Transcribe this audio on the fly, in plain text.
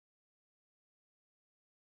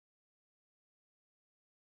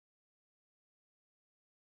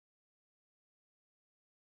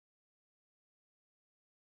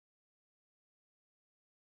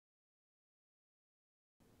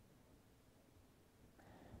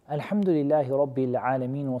الحمد لله رب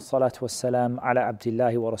العالمين والصلاة والسلام على عبد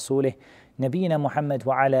الله ورسوله نبينا Muhammad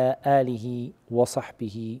وعلى آله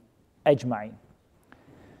وصحبه أجمعين.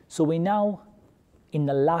 So we're now in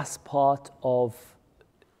the last part of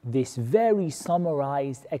this very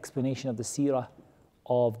summarized explanation of the seerah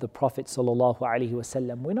of the Prophet sallallahu alaihi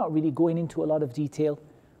wasallam. We're not really going into a lot of detail.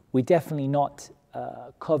 We're definitely not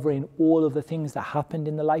covering all of the things that happened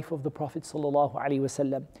in the life of the Prophet sallallahu alaihi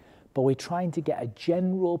wasallam, but we're trying to get a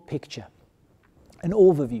general picture, an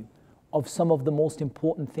overview of some of the most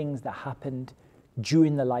important things that happened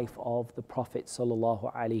during the life of the Prophet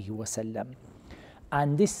sallallahu alaihi wasallam.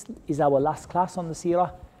 And this is our last class on the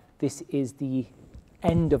seerah. This is the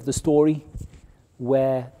end of the story,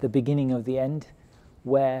 where the beginning of the end,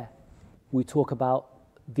 where we talk about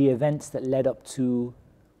the events that led up to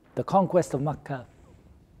the conquest of Makkah,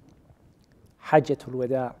 Hajjatul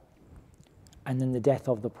Wada', and then the death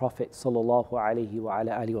of the Prophet sallallahu alaihi wa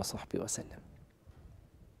ala alihi wa sahbihi wa sallam.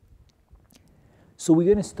 So we're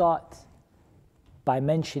going to start by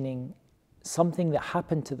mentioning something that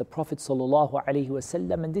happened to the Prophet sallallahu alaihi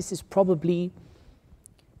wasallam, and this is probably,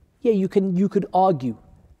 you could argue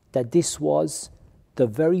that this was the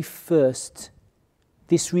very first,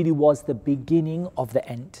 this really was the beginning of the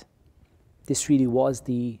end. This really was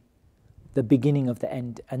the beginning of the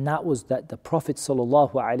end, and that was that the Prophet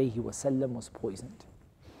sallallahu alaihi wasallam was poisoned.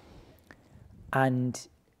 And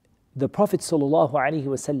the Prophet sallallahu alaihi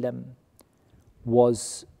wasallam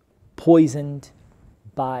was poisoned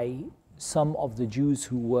by some of the Jews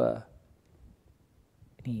who were,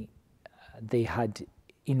 they had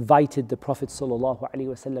invited the Prophet sallallahu alaihi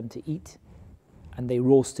wasallam to eat, and they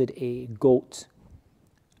roasted a goat,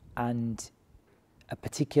 and a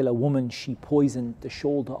particular woman, she poisoned the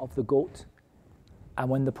shoulder of the goat, and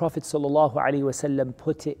when the Prophet sallallahu alaihi wasallam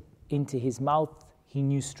put it into his mouth, he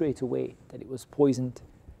knew straight away that it was poisoned,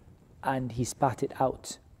 and he spat it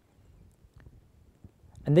out.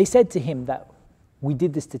 And they said to him that, we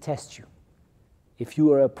did this to test you. If you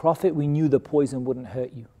were a prophet, we knew the poison wouldn't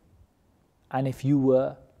hurt you. And if you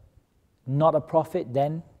were not a prophet,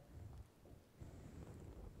 then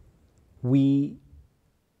you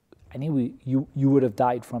would have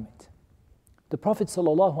died from it. The Prophet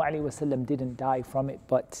ﷺ didn't die from it,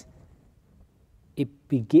 but it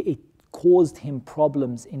caused him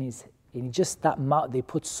problems in just that mouth. They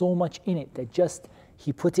put so much in it that just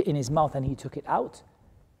he put it in his mouth and he took it out.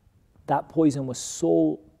 That poison was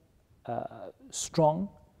so strong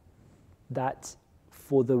that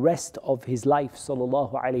for the rest of his life,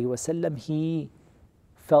 sallallahu alaihi wasallam, he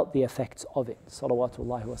felt the effects of it,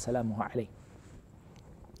 salawatullahi wa salamuhu alayhi.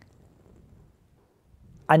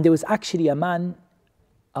 And there was actually a man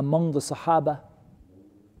among the Sahaba,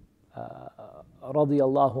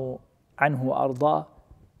 radiyallahu anhu arda,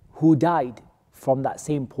 who died from that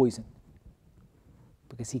same poison,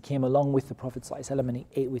 because he came along with the Prophet ﷺ and he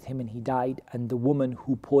ate with him and he died, and the woman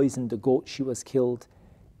who poisoned the goat, she was killed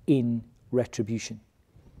in retribution.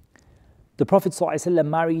 The Prophet ﷺ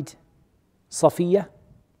married Safiya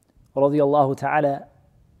radiyallahu ta'ala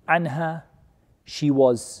anha. She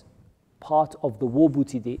was part of the war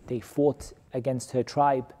booty. They fought against her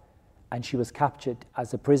tribe, and she was captured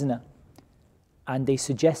as a prisoner. And they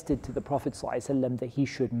suggested to the Prophet ﷺ that he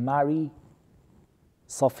should marry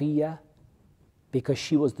Safiya, because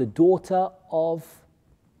she was the daughter of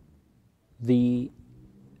the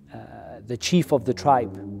chief of the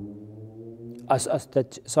tribe.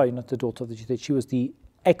 Sorry, not the daughter of the chief. She was the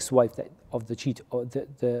ex-wife of the chief.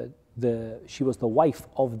 She was the wife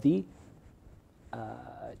of the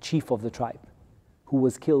chief of the tribe, who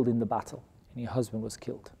was killed in the battle, and her husband was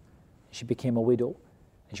killed. She became a widow,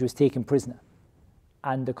 and she was taken prisoner.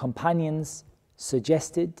 And the companions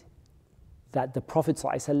suggested that the Prophet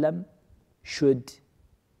ﷺ should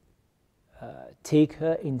take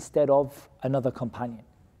her instead of another companion.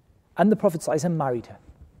 And the Prophet ﷺ married her.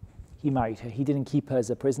 He married her. He didn't keep her as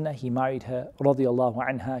a prisoner. He married her, radiyallahu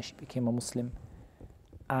anha. She became a Muslim,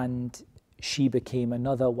 and she became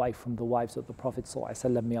another wife from the wives of the Prophet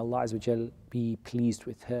ﷺ. May Allah Azza wa Jal be pleased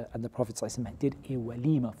with her. And the Prophet ﷺ did a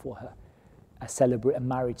walima for her, a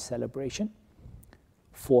marriage celebration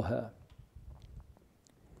for her.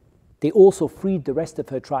 They also freed the rest of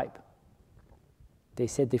her tribe. They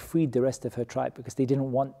said they freed the rest of her tribe because they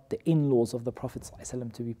didn't want the in-laws of the Prophet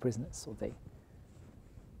ﷺ to be prisoners. So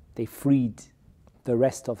they freed the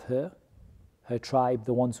rest of her tribe,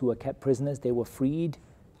 the ones who were kept prisoners. They were freed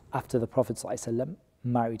after the Prophet ﷺ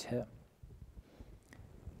married her.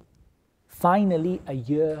 Finally, a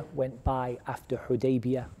year went by after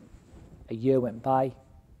Hudaybiyah. A year went by.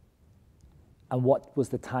 And what was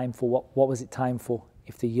the time for? What was it time for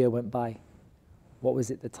if the year went by? what was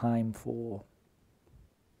it the time for?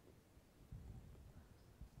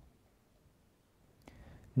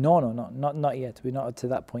 No, not yet. We're not to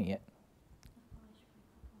that point yet.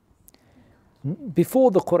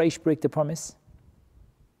 Before the Quraysh break the promise.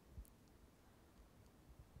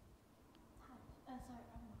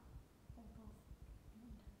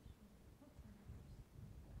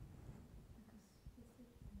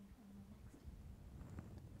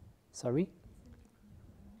 Sorry?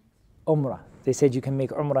 Umrah. They said you can make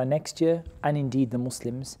Umrah next year, and indeed the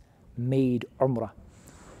Muslims made Umrah.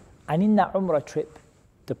 And in that Umrah trip,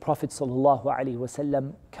 the Prophet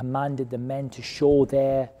ﷺ commanded the men to show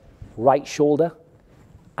their right shoulder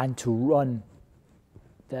and to run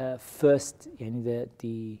the first,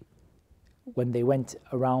 when they went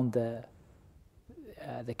around the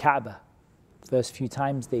Kaaba, first few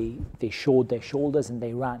times they showed their shoulders and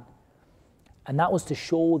they ran. And that was to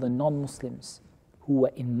show the non-Muslims who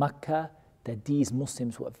were in Mecca that these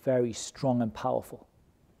Muslims were very strong and powerful.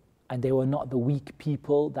 And they were not the weak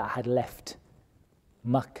people that had left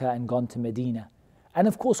Mecca and gone to Medina. And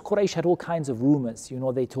of course, Quraysh had all kinds of rumors.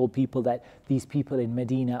 They told people that these people in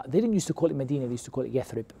Medina, they didn't used to call it Medina, they used to call it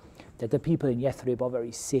Yathrib, that the people in Yathrib are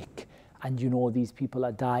very sick, and these people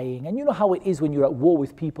are dying. And you know how it is when you're at war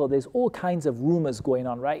with people, there's all kinds of rumors going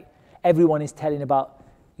on, right? Everyone is telling about,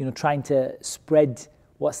 trying to spread,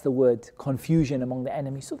 confusion among the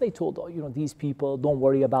enemy. So they told, these people, don't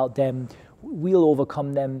worry about them, we'll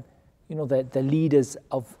overcome them. The leaders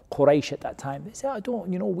of Quraysh at that time, they said,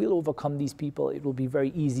 we'll overcome these people, it will be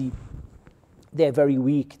very easy. They're very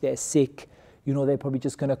weak, they're sick, they're probably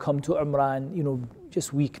just going to come to Umrah and,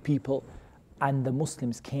 just weak people. And the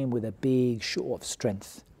Muslims came with a big show of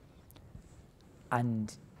strength.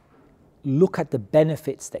 And look at the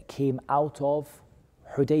benefits that came out of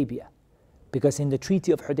Hudaybiyah. Because in the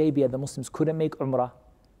Treaty of Hudaybiyah, the Muslims couldn't make Umrah,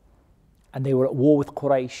 and they were at war with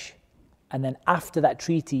Quraysh. And then after that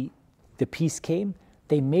treaty, the peace came.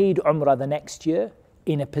 They made Umrah the next year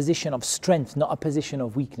in a position of strength, not a position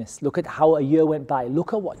of weakness. Look at how a year went by.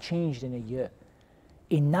 Look at what changed in a year.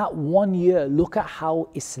 In that 1 year, look at how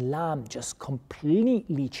Islam just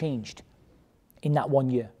completely changed in that 1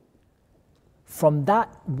 year. From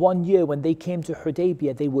that 1 year, when they came to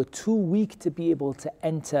Hudaybiyah, they were too weak to be able to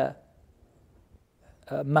enter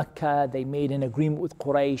Mecca. They made an agreement with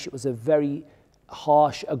Quraysh. It was a very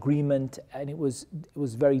harsh agreement, and it was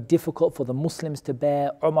very difficult for the Muslims to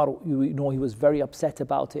bear. Umar, he was very upset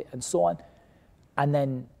about it, and so on. And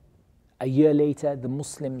then a year later, the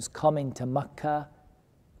Muslims come into Mecca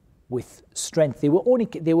with strength. They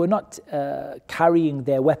were not carrying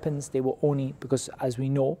their weapons. They were only, because as we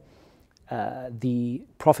know, the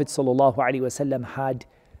Prophet ﷺ had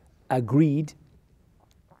agreed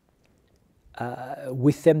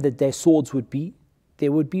with them that their swords they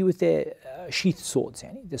would be with their sheath swords.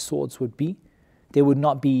 The swords they would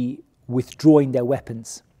not be withdrawing their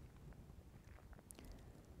weapons.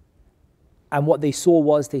 And what they saw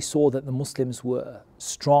that the Muslims were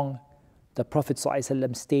strong. The Prophet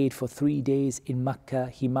ﷺ stayed for 3 days in Mecca.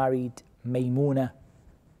 He married Maymuna,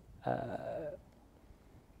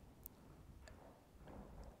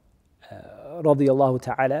 radiyallahu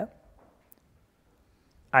ta'ala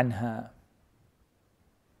anha.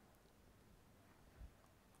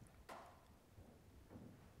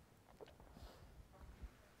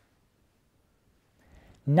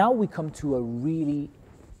 Now we come to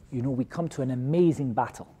an amazing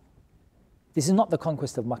battle. This is not the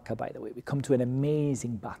conquest of Mecca, by the way. We come to an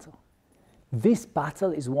amazing battle. This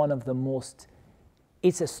battle is one of the most,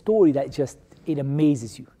 it's a story that it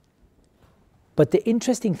amazes you. But the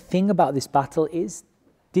interesting thing about this battle is,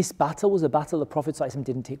 this battle was a battle the Prophet ﷺ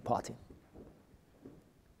didn't take part in.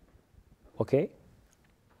 Okay?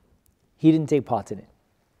 He didn't take part in it.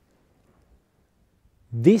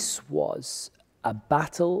 This was a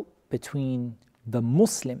battle between the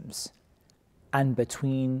Muslims and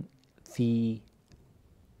between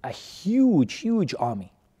a huge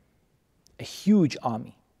army. A huge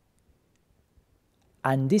army.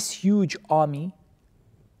 And this huge army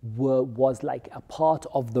was like a part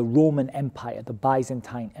of the Roman Empire, the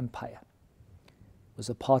Byzantine Empire. It was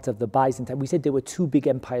a part of the Byzantine. We said there were two big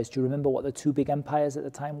empires. Do you remember what the two big empires at the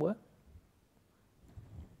time were?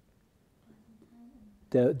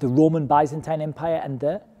 The Roman Byzantine Empire and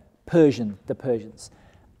the Persians.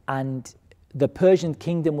 And the Persian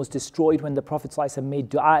kingdom was destroyed when the Prophet ﷺ made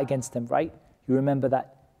dua against them, right? You remember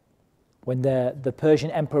that? When the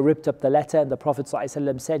Persian emperor ripped up the letter, and the Prophet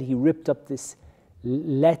ﷺ said he ripped up this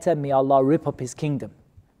letter, may Allah rip up his kingdom.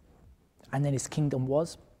 And then his kingdom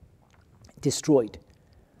was destroyed.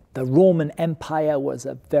 The Roman Empire was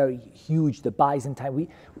a very huge, the Byzantine,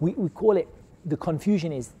 we call it, the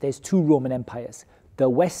confusion is there's two Roman empires, the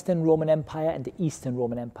Western Roman Empire and the Eastern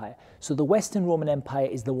Roman Empire. So the Western Roman Empire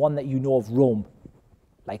is the one that you know of, Rome,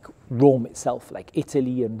 like Rome itself, like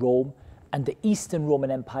Italy and Rome. And the Eastern Roman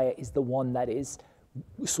Empire is the one that is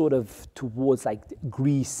sort of towards like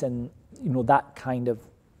Greece and, you know, that kind of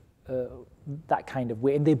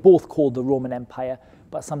way. And they both called the Roman Empire,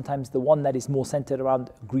 but sometimes the one that is more centered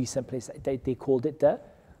around Greece and places, they called it the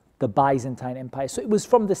Byzantine Empire. So it was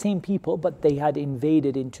from the same people, but they had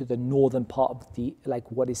invaded into the northern part of the, like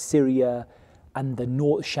what is Syria and the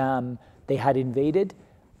North Sham. They had invaded,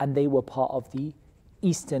 and they were part of the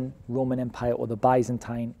Eastern Roman Empire or the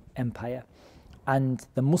Byzantine Empire. And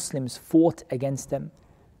the Muslims fought against them.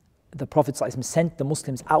 The Prophet ﷺ sent the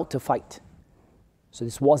Muslims out to fight. So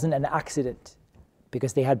this wasn't an accident,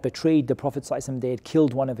 because they had betrayed the Prophet ﷺ. They had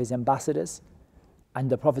killed one of his ambassadors, and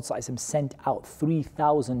the Prophet ﷺ sent out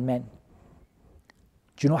 3,000 men.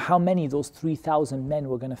 Do you know how many those 3,000 men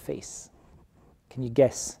were going to face? Can you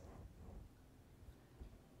guess?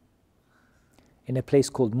 In a place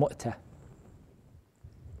called Mu'tah.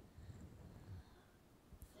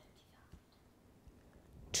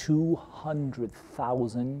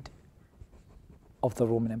 200,000 of the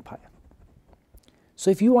Roman Empire. So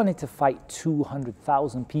if you wanted to fight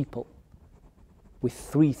 200,000 people with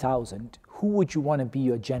 3,000, who would you want to be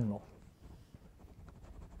your general?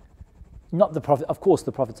 Not the Prophet, of course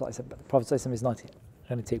the Prophet ﷺ, but the Prophet ﷺ is not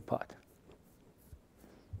going to take part.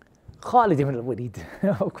 Khalid ibn al-Walid,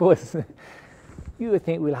 of course. You would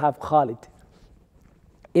think we'll have Khalid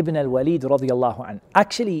ibn al-Walid radiyallahu anhu.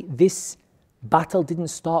 Actually, this battle didn't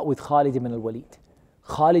start with Khalid ibn al-Walid.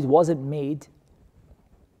 Khalid wasn't made.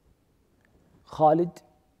 Khalid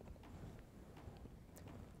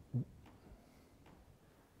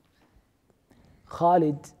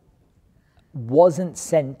wasn't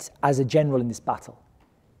sent as a general in this battle.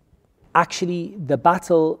 Actually, the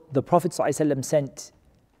battle, the Prophet ﷺ sent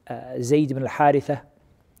Zayd ibn al-Haritha,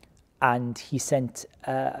 and he sent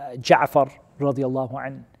Ja'far radiyallahu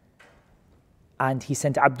anhu, and he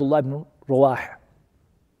sent Abdullah ibn Rawaha.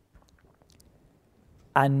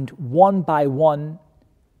 And one by one,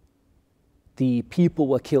 the people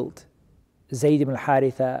were killed. Zayd ibn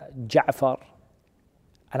al-Haritha, Ja'far,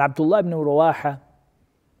 and Abdullah ibn Rawaha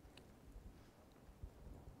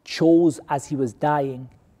chose as he was dying,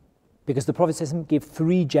 because the Prophet ﷺ gave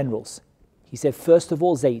 3 generals. He said, first of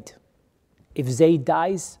all, Zayd. If Zayd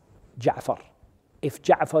dies, Ja'far. If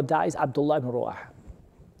Ja'far dies, Abdullah ibn Rawaha.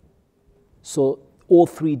 So all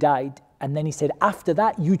 3 died, and then he said, after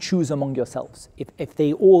that, you choose among yourselves. If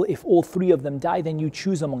all 3 of them die, then you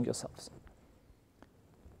choose among yourselves.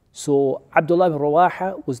 So Abdullah ibn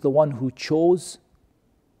Rawaha was the one who chose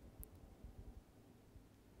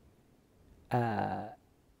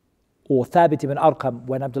or Thabit ibn Arqam.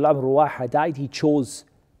 When Abdullah ibn Rawaha died, he chose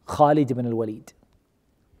Khalid ibn al-Walid.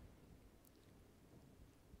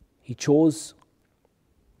 He chose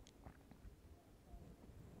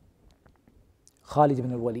Khalid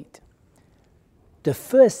ibn al-Walid. The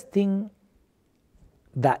first thing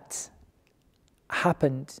that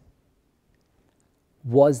happened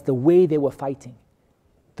was the way they were fighting.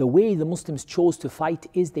 The way the Muslims chose to fight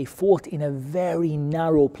is they fought in a very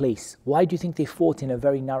narrow place. Why do you think they fought in a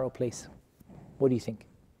very narrow place? What do you think?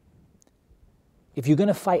 If you're going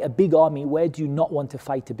to fight a big army, where do you not want to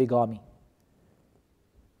fight a big army?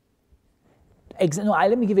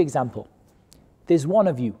 Let me give you an example. There's one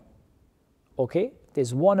of you, okay?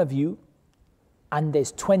 There's one of you, and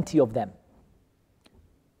there's 20 of them.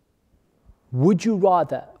 Would you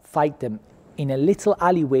rather fight them in a little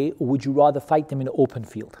alleyway, or would you rather fight them in an open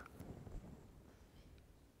field?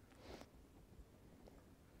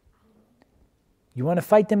 You want to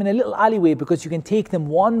fight them in a little alleyway because you can take them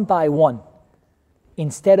one by one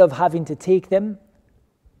instead of having to take them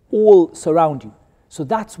all surround you. So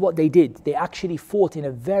that's what they did. They actually fought in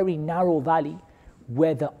a very narrow valley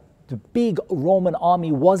where the big Roman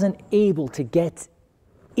army wasn't able to get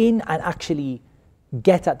in and actually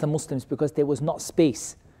get at the Muslims because there was not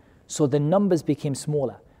space. So the numbers became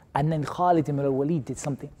smaller. And then Khalid ibn al-Walid did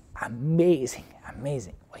something amazing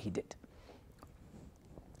what he did.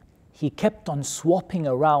 He kept on swapping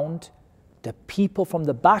around the people from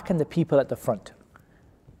the back and the people at the front.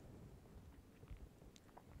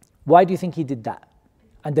 Why do you think he did that?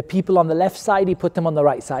 And the people on the left side, he put them on the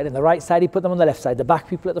right side, and the right side, he put them on the left side, the back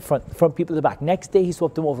people at the front people at the back. Next day, he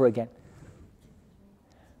swapped them over again.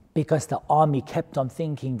 Because the army kept on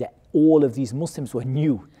thinking that all of these Muslims were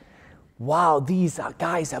new. Wow, these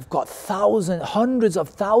guys have got thousands, hundreds of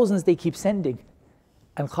thousands they keep sending.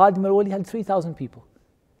 And Khalid ibn al-Walid had 3,000 people.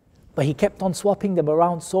 But he kept on swapping them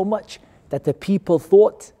around so much that the people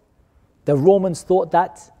thought The Romans thought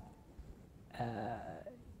that,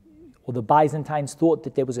 or the Byzantines thought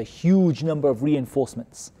that there was a huge number of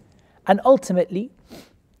reinforcements. And ultimately,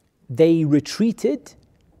 they retreated,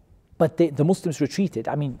 but the Muslims retreated.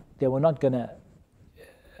 I mean, they were not going to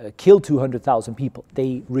kill 200,000 people.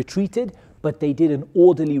 They retreated, but they did an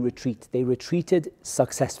orderly retreat. They retreated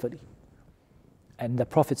successfully. And the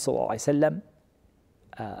Prophet ﷺ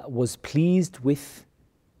was pleased with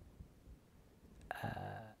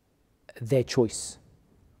their choice.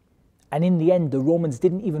 And in the end, the Romans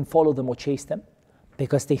didn't even follow them or chase them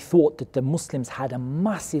because they thought that the Muslims had a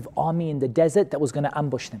massive army in the desert that was going to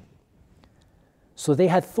ambush them. So they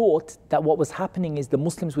had thought that what was happening is the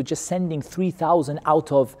Muslims were just sending 3,000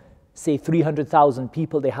 out of, say, 300,000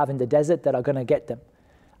 people they have in the desert that are going to get them.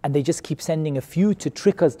 And they just keep sending a few to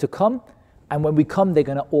trick us to come. And when we come, they're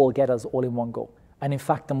going to all get us all in one go. And in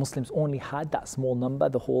fact, the Muslims only had that small number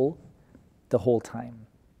the whole time.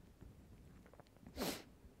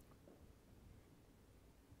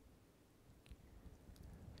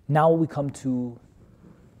 Now we come to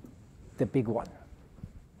the big one.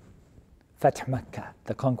 Fath Makkah,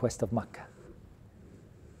 the conquest of Makkah.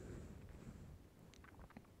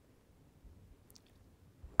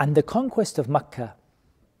 And the conquest of Makkah,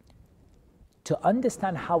 to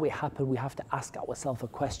understand how it happened, we have to ask ourselves a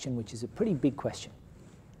question, which is a pretty big question.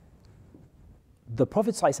 The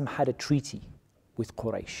Prophet ﷺ had a treaty with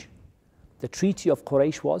Quraysh. The treaty of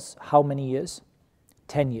Quraysh was how many years?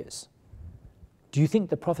 10 years. Do you think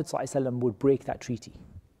the Prophet ﷺ would break that treaty?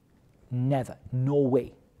 Never. No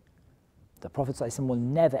way. The Prophet ﷺ will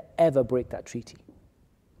never ever break that treaty.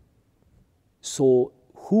 So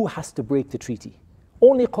who has to break the treaty?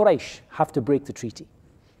 Only Quraysh have to break the treaty.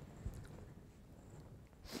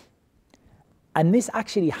 And this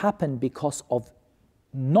actually happened because of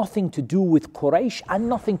nothing to do with Quraysh and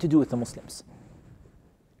nothing to do with the Muslims.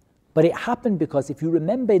 But it happened because if you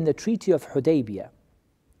remember in the Treaty of Hudaybiyah,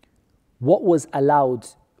 what was allowed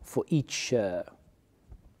for each to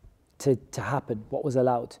happen? What was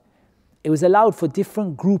allowed? It was allowed for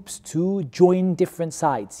different groups to join different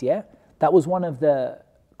sides, yeah? That was one of the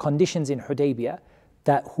conditions in Hudaybiyah,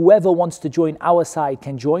 that whoever wants to join our side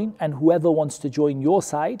can join, and whoever wants to join your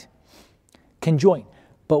side can join.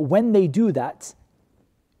 But when they do that,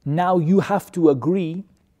 now you have to agree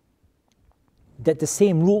that the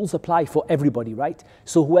same rules apply for everybody, right?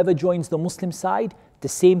 So whoever joins the Muslim side, the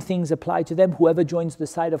same things apply to them. Whoever joins the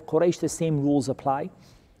side of Quraysh, the same rules apply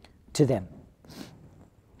to them.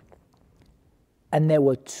 And there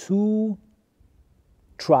were two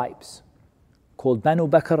tribes called Banu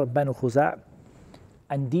Bakr and Banu Khuza'.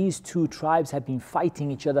 And these two tribes had been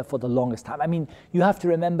fighting each other for the longest time. I mean, you have to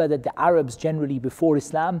remember that the Arabs generally before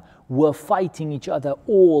Islam were fighting each other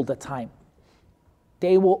all the time.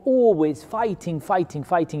 They were always fighting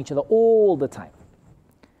each other all the time.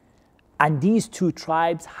 And these two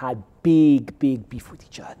tribes had big beef with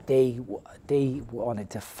each other. They wanted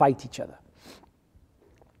to fight each other.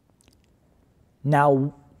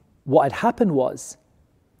 Now, what had happened was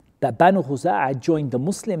that Banu Khuza' had joined the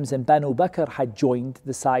Muslims and Banu Bakr had joined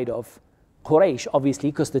the side of Quraysh, obviously,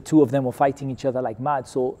 because the two of them were fighting each other like mad.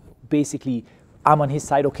 So basically, I'm on his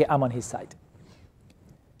side, okay, I'm on his side.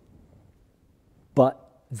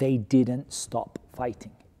 But they didn't stop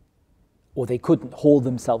fighting, or they couldn't hold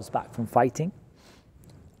themselves back from fighting.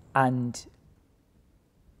 And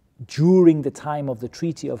during the time of the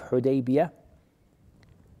Treaty of Hudaybiyah,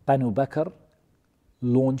 Banu Bakr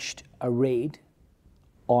launched a raid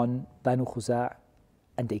on Banu Khuza',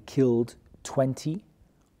 and they killed 20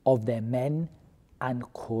 of their men, and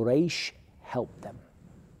Quraysh helped them.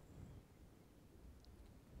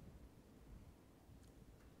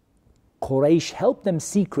 Quraysh helped them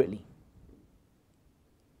secretly.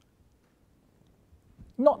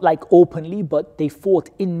 Not like openly, but they fought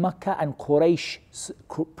in Makkah, and Quraysh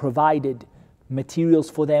provided materials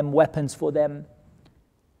for them, weapons for them.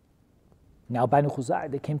 Now Banu Khuza',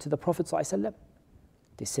 they came to the Prophet ﷺ.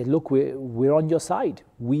 They said, look, we're on your side.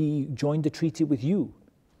 We joined the treaty with you.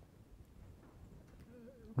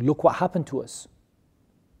 Look what happened to us.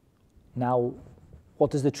 Now,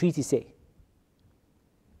 what does the treaty say?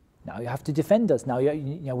 Now you have to defend us. Now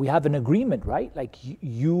we have an agreement, right? Like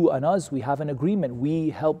you and us, we have an agreement.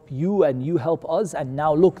 We help you and you help us. And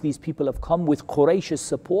now look, these people have come with Quraysh's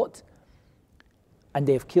support and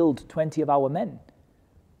they've killed 20 of our men.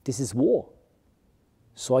 This is war.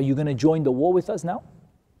 So are you going to join the war with us now?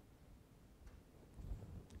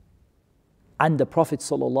 And the Prophet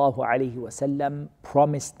ﷺ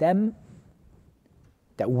promised them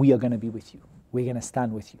that we are going to be with you. We're going to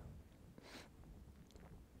stand with you.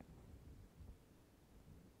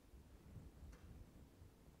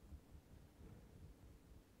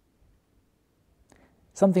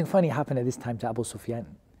 something funny happened at this time to Abu Sufyan.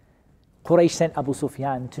 Quraysh sent Abu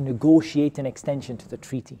Sufyan to negotiate an extension to the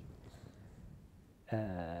treaty.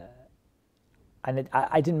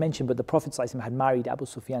 I didn't mention, but the Prophet ﷺ had married Abu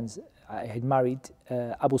Sufyan's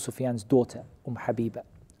daughter, Habiba,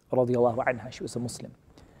 radiallahu anha. She was a Muslim.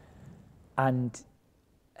 And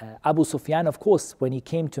Abu Sufyan, of course, when he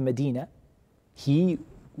came to Medina, he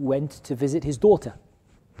went to visit his daughter.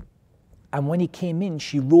 And when he came in,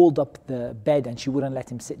 she rolled up the bed and she wouldn't let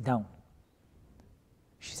him sit down.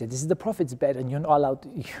 She said, "This is the Prophet's bed and you're not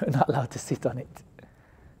allowed to sit on it."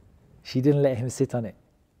 She didn't let him sit on it.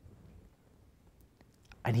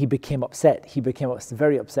 And he became upset. He became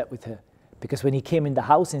very upset with her. Because when he came in the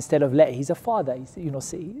house, instead of he's a father, he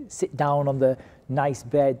said, sit down on the nice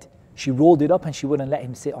bed. She rolled it up and she wouldn't let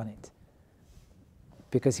him sit on it.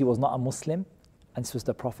 Because he was not a Muslim and this was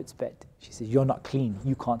the Prophet's bed. She said, "You're not clean,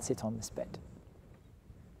 you can't sit on this bed."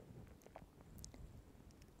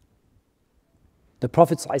 The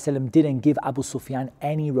Prophet ﷺ didn't give Abu Sufyan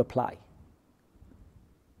any reply.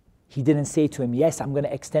 He didn't say to him, "Yes, I'm going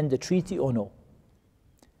to extend the treaty," or "No."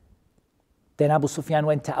 Then Abu Sufyan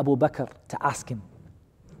went to Abu Bakr to ask him,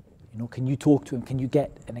 "Can you talk to him? Can you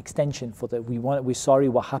get an extension for the, we're sorry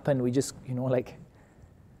what happened, we just,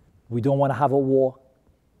 we don't want to have a war."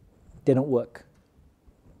 Didn't work.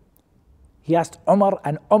 He asked Umar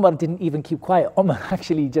and Umar didn't even keep quiet. Umar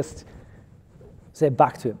actually just said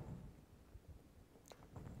back to him.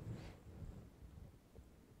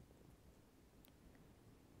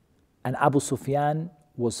 And Abu Sufyan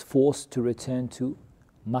was forced to return to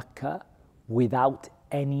Mecca without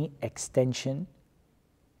any extension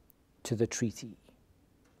to the treaty.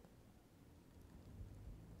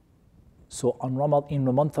 So in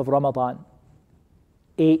the month of Ramadan,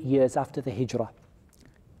 8 years after the Hijrah,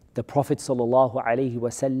 the Prophet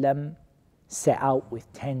ﷺ set out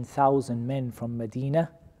with 10,000 men from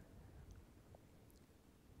Medina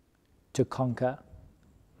to conquer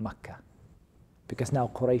Mecca. Because now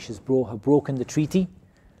Quraysh have broken the treaty.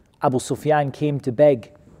 Abu Sufyan came to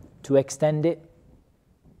beg to extend it.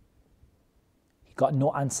 He got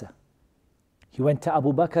no answer. He went to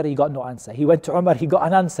Abu Bakr, he got no answer. He went to Umar, he got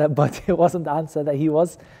an answer, but it wasn't the answer that he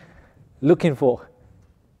was looking for.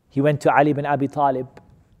 He went to Ali bin Abi Talib,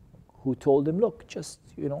 who told him, "Look, just,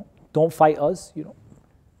 don't fight us,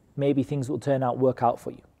 maybe things will work out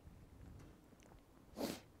for you."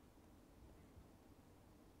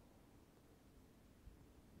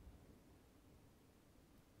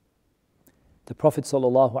 The Prophet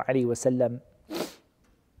ﷺ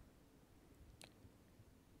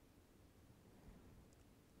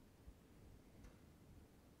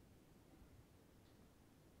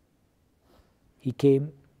he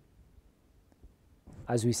came,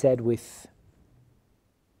 as we said, with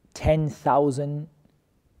 10,000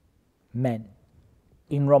 men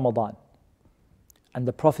in Ramadan. And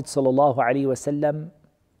the Prophet ﷺ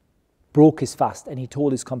broke his fast and he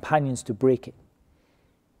told his companions to break it.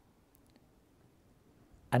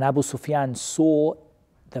 And Abu Sufyan saw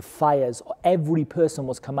the fires. Every person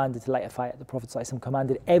was commanded to light a fire. The Prophet ﷺ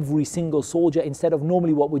commanded every single soldier, instead of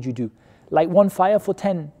normally what would you do? Light one fire for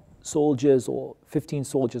 10 soldiers or 15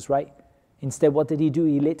 soldiers, right? Instead, what did he do?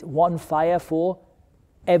 He lit one fire for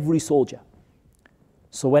every soldier.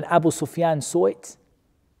 So when Abu Sufyan saw it,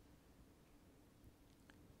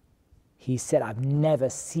 he said, "I've never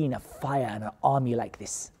seen a fire and an army like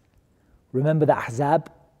this." Remember the Ahzab?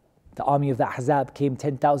 The army of the Ahzab came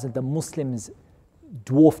 10,000. The Muslims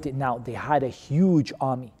dwarfed it now. They had a huge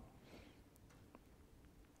army.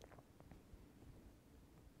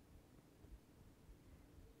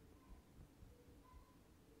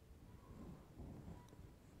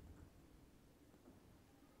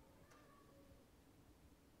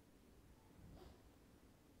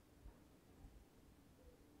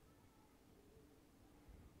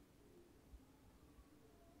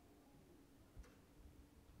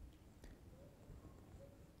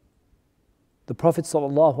 The Prophet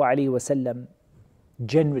ﷺ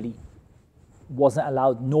generally wasn't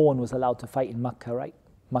allowed, no one was allowed to fight in Mecca, right?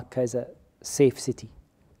 Mecca is a safe city,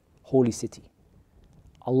 holy city.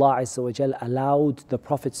 Allah Azza wa Jal allowed the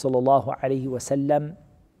Prophet ﷺ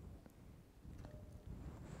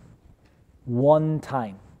one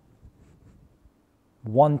time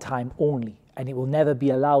only, and it will never be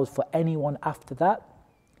allowed for anyone after that.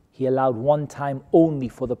 He allowed one time only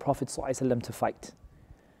for the Prophet ﷺ to fight.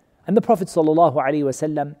 And the Prophet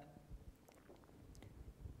ﷺ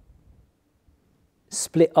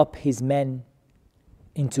split up his men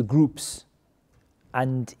into groups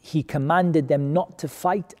and he commanded them not to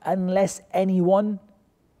fight unless anyone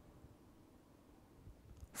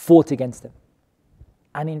fought against them.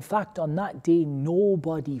 And in fact, on that day,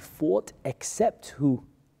 nobody fought except who?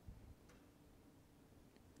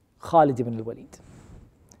 Khalid ibn al-Walid.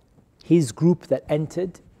 His group that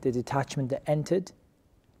entered, the detachment that entered,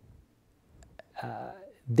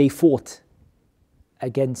 they fought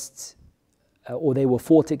against, or they were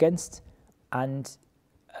fought against, and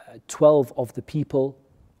 12 of the people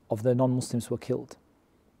of the non-Muslims were killed.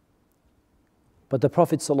 But the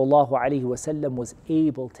Prophet ﷺ was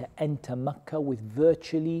able to enter Mecca with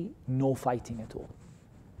virtually no fighting at all.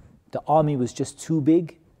 The army was just too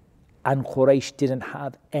big, and Quraysh didn't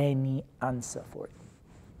have any answer for it.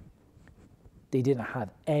 They didn't have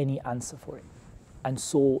any answer for it. And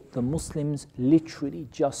so the Muslims literally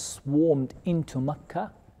just swarmed into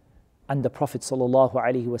Mecca, and the Prophet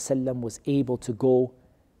ﷺ was able to go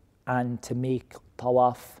and to make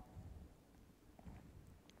tawaf.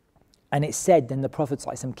 And it said then the Prophet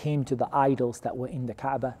ﷺ came to the idols that were in the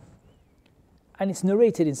Kaaba. And it's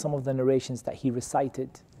narrated in some of the narrations that he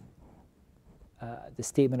recited the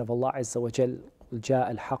statement of Allah Azza wa Jal,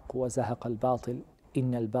 جَاءَ الْحَقُّ وَزَهَقَ الْبَاطِلِ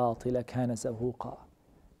إِنَّ الْبَاطِلَ كَانَ زَهُوقًا,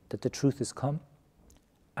 that the truth has come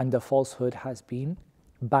and the falsehood has been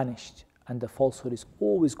banished, and the falsehood is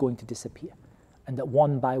always going to disappear, and that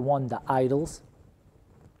one by one the idols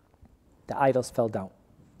fell down.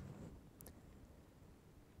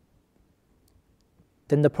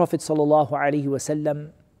 Then the Prophet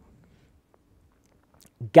ﷺ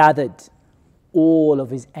gathered all of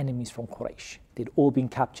his enemies from Quraysh. They'd all been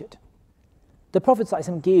captured. The Prophet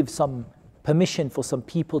ﷺ gave some permission for some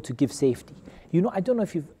people to give safety. You know, I don't know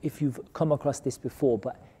if you've come across this before,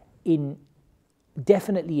 but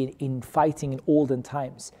definitely in fighting in olden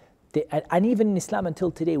times, and even in Islam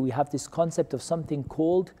until today, we have this concept of something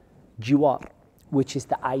called jiwar, which is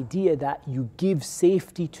the idea that you give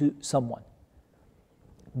safety to someone.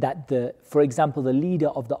 That for example, the leader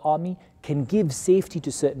of the army can give safety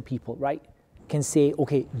to certain people, right? Can say,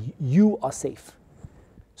 okay, you are safe.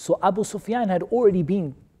 So Abu Sufyan had already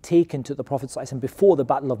been taken to the Prophet ﷺ before the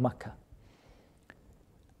Battle of Makkah.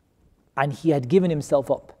 And he had given himself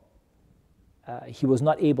up. He was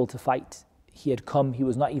not able to fight. He had come, he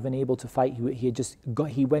was not even able to fight.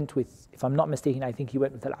 He went with, if I'm not mistaken, I think he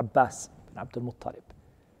went with Al-Abbas bin Abdul Muttalib.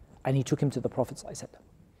 And he took him to the Prophet ﷺ.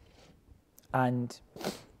 And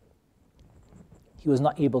he was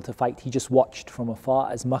not able to fight. He just watched from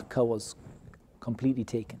afar as Makkah was completely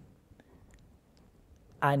taken.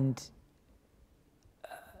 And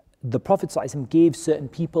the Prophet ﷺ gave certain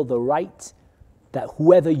people the right that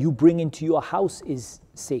whoever you bring into your house is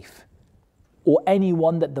safe, or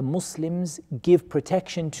anyone that the Muslims give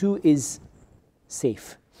protection to is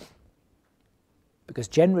safe. Because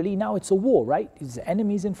generally now it's a war, right? There's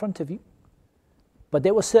enemies in front of you. But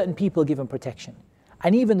there were certain people given protection.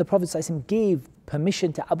 And even the Prophet ﷺ gave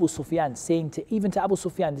permission to Abu Sufyan, saying even to Abu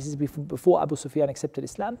Sufyan, this is before Abu Sufyan accepted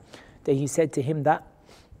Islam, that he said to him that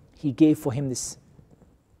he gave for him this,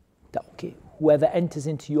 that okay, whoever enters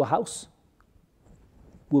into your house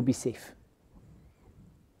will be safe.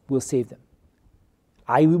 We'll save them.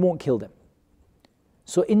 We won't kill them.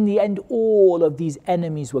 So in the end, all of these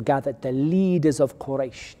enemies were gathered, the leaders of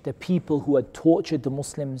Quraysh, the people who had tortured the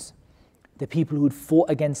Muslims, the people who had fought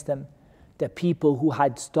against them, the people who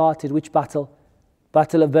had started which battle?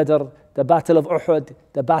 Battle of Badr, the Battle of Uhud,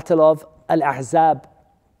 the Battle of Al-Ahzab,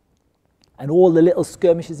 and all the little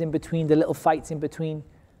skirmishes in between, the little fights in between,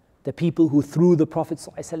 the people who threw the Prophet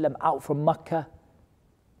ﷺ out from Mecca.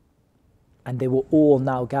 And they were all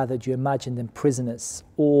now gathered, you imagine them prisoners,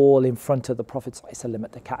 all in front of the Prophet ﷺ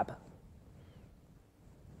at the Kaaba.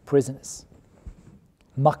 Prisoners.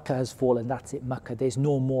 Makkah has fallen, that's it, Makkah. There's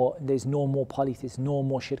no more polytheists, no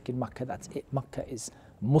more shirk in Makkah, that's it. Makkah is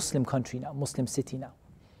Muslim country now, Muslim city now.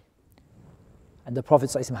 And the Prophet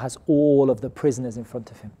ﷺ has all of the prisoners in front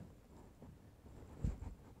of him.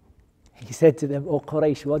 He said to them, "O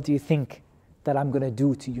Quraysh, what do you think that I'm going to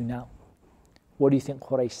do to you now?" What do you think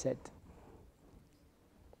Quraysh said?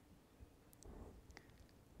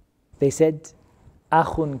 They said,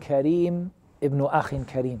 "Akhun Kareem ibn Akhin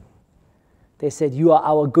Kareem." They said, "You are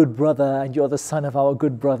our good brother and you're the son of our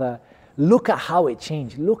good brother." Look at how it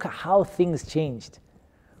changed. Look at how things changed.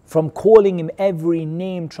 From calling him every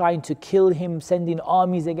name, trying to kill him, sending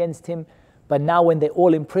armies against him. But now when they're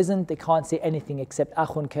all imprisoned, they can't say anything except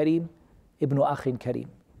Akhun Kareem ibn Akhin Kareem.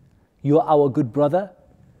 You're our good brother.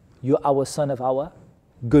 You're our son of our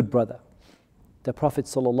good brother. The Prophet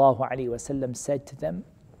ﷺ said to them,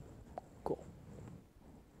 "Go."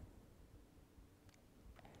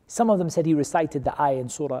 Some of them said he recited the ayah in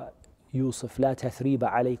Surah Yusuf, "La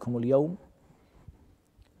tathriba alaykum al-yawm."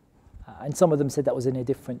 And some of them said that was in a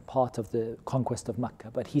different part of the conquest of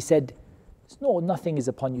Makkah. But he said No, nothing is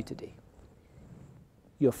upon you today.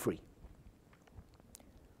 You're free.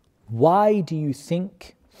 Why do you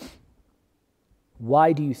think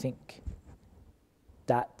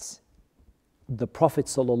that the Prophet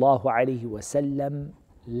ﷺ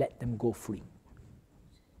let them go free?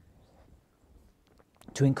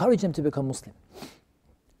 To encourage them to become Muslim.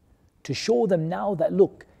 To show them now that,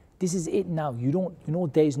 look, this is it now.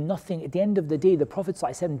 There's nothing. At the end of the day, the Prophet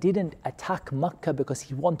ﷺ didn't attack Makkah because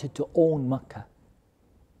he wanted to own Makkah.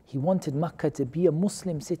 He wanted Makkah to be a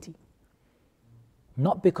Muslim city.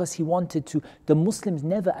 Not because he wanted to. The Muslims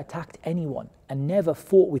never attacked anyone and never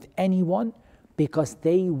fought with anyone because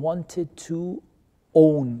they wanted to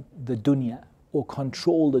own the dunya or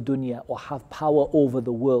control the dunya or have power over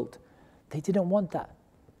the world. They didn't want that.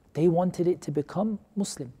 They wanted it to become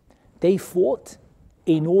Muslim. They fought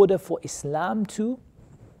in order for Islam to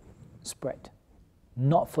spread,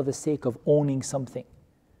 not for the sake of owning something.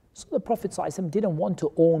 So the Prophet ﷺ didn't want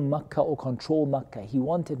to own Makkah or control Makkah. He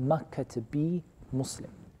wanted Makkah to be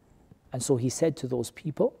Muslim. And so he said to those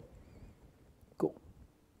people, go.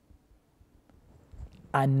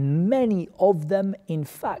 And many of them, in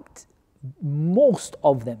fact, most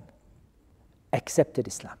of them accepted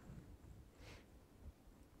Islam.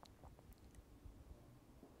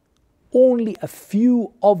 Only a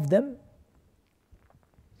few of them,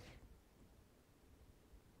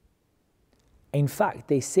 in fact,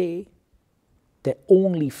 they say that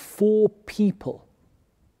only 4 people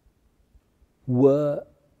were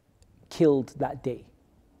killed that day.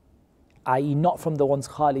 I.e. not from the ones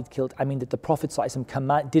Khalid killed. I mean that the Prophet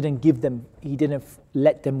ﷺ didn't give them, he didn't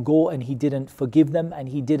let them go, and he didn't forgive them, and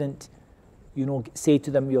he didn't, say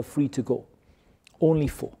to them, you're free to go. Only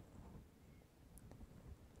 4.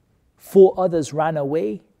 4 others ran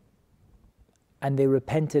away and they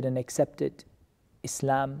repented and accepted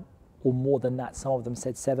Islam, or more than that, some of them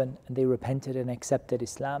said 7, and they repented and accepted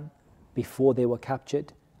Islam before they were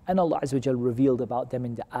captured. And Allah Azza wa Jal revealed about them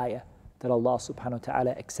in the ayah that Allah subhanahu wa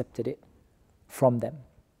ta'ala accepted it from them.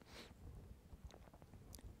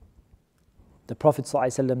 The Prophet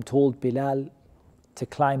ﷺ told Bilal to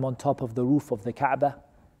climb on top of the roof of the Kaaba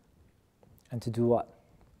and to do what?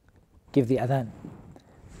 Give the adhan.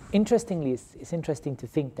 Interestingly, it's interesting to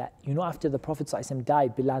think that, after the Prophet ﷺ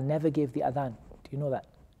died, Bilal never gave the adhan. Do you know that?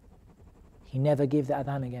 He never gave the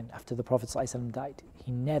adhan again after the Prophet ﷺ died.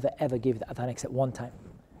 He never ever gave the adhan except one time.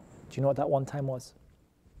 Do you know what that one time was?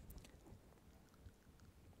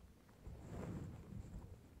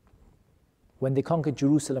 When they conquered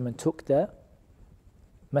Jerusalem and took the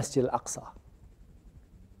Masjid al-Aqsa.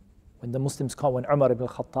 When the Muslims when Umar ibn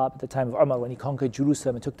al-Khattab, at the time of Umar, when he conquered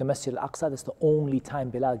Jerusalem and took the Masjid al-Aqsa, that's the only time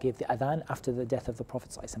Bilal gave the adhan after the death of the Prophet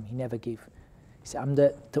ﷺ. He never gave. He said,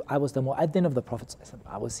 I was the mu'adhin of the Prophet ﷺ.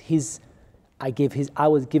 I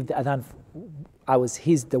would give the adhan. I was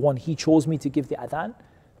the one he chose me to give the adhan.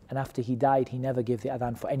 And after he died, he never gave the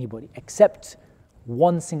adhan for anybody, except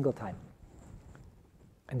one single time.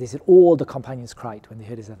 And they said all the companions cried when they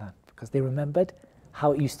heard his adhan, because they remembered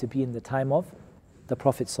how it used to be in the time of the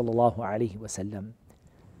Prophet ﷺ.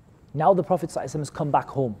 Now the Prophet ﷺ has come back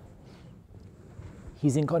home.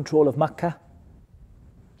 He's in control of Makkah.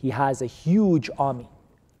 He has a huge army.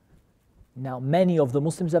 Now many of the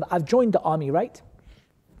Muslims have joined the army, right?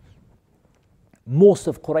 Most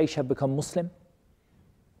of Quraysh have become Muslim.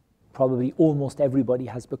 Probably almost everybody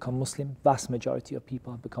has become Muslim. Vast majority of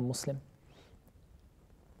people have become Muslim.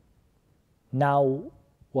 Now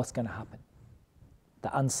what's going to happen?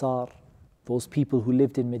 The Ansar, those people who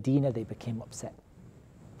lived in Medina, they became upset.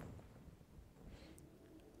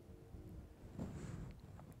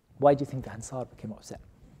 Why do you think the Ansar became upset?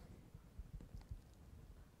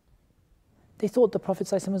 They thought the Prophet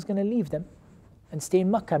ﷺ was going to leave them and stay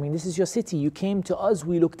in Makkah. I mean, this is your city. You came to us,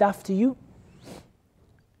 we looked after you.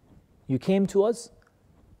 You came to us,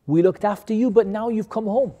 we looked after you, but now you've come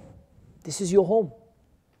home. This is your home.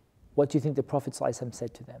 What do you think the Prophet ﷺ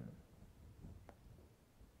said to them?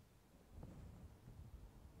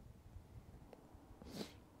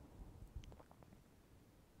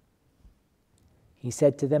 He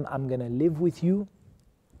said to them, I'm going to live with you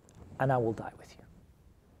and I will die with you.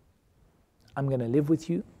 I'm going to live with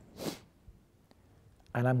you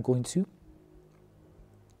and I'm going to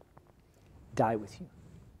die with you.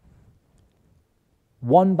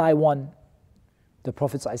 One by one, the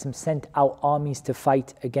Prophet ﷺ sent out armies to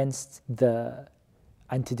fight against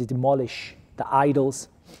and to demolish the idols.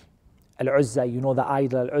 Al-Uzza, you know the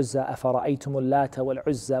idol Al-Uzza. أَفَرَأَيْتُمُ اللَّاتَ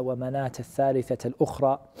وَالْعُزَّى وَمَنَاةَ الثَّالِثَةَ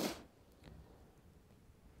الْأُخْرَى.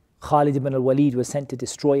 Khalid ibn al-Walid was sent to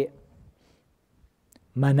destroy it.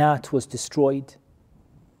 Manat was destroyed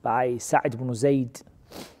by Sa'd ibn Zayd.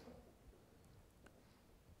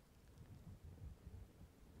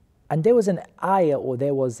 And there was an ayah, or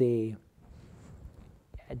there was a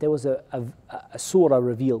surah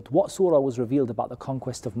revealed. What surah was revealed about the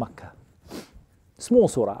conquest of Makkah? Small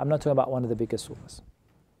surah. I'm not talking about one of the biggest surahs.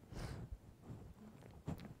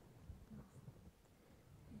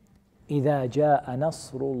 إذا جاء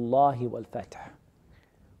نصر الله والفتح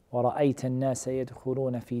ورأيت الناس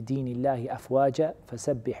يدخلون في دين الله أفواجا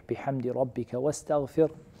فسبح بحمد ربك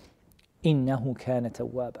واستغفر إنه كان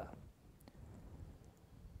توابا.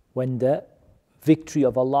 When the victory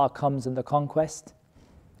of Allah comes in the conquest,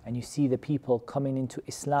 and you see the people coming into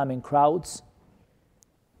Islam in crowds,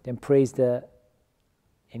 then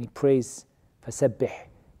he prays فسبح,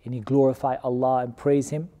 and he glorify Allah and praise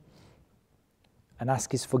Him and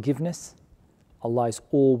ask His forgiveness. Allah is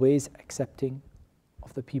always accepting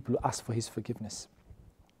of the people who ask for His forgiveness.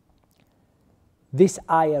 This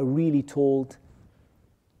ayah really told,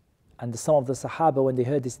 and some of the Sahaba, when they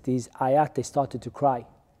heard these ayat, they started to cry.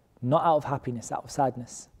 Not out of happiness, out of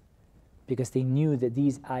sadness. Because they knew that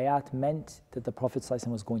these ayat meant that the Prophet ﷺ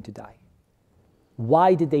was going to die.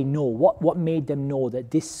 Why did they know? What made them know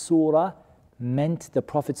that this surah meant the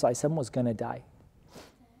Prophet ﷺ was going to die?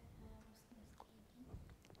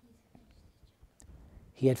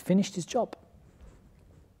 He had finished his job.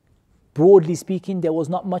 Broadly speaking, there was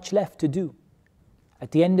not much left to do.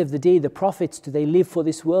 At the end of the day, the prophets, do they live for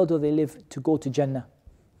this world or they live to go to Jannah?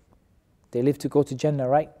 They live to go to Jannah,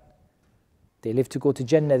 right? They live to go to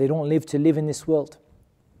Jannah. They don't live to live in this world.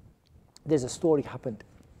 There's a story happened.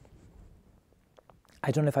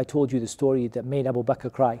 I don't know if I told you the story that made Abu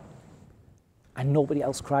Bakr cry. And nobody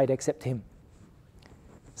else cried except him.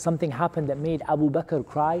 Something happened that made Abu Bakr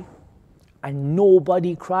cry, and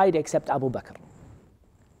nobody cried except Abu Bakr.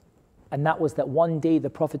 And that was that one day the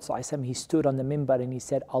Prophet ﷺ, he stood on the minbar and he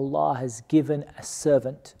said, Allah has given a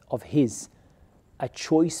servant of his a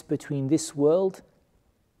choice between this world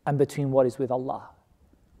and between what is with Allah.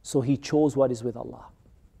 So he chose what is with Allah.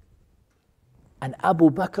 And Abu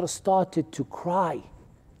Bakr started to cry,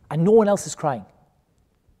 and no one else is crying.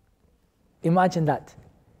 Imagine that.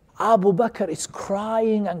 Abu Bakr is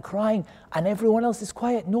crying and crying, and everyone else is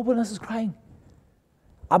quiet. No one else is crying.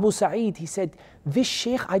 Abu Sa'id, he said, this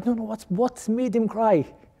sheikh, I don't know what's made him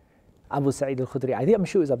cry. Abu Sa'id al-Khudri, I'm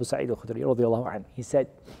sure it was Abu Sa'id al-Khudri, radiyallahu anhu. He said,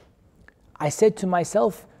 I said to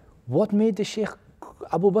myself, what made the sheikh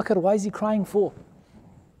Abu Bakr, why is he crying for?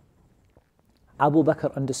 Abu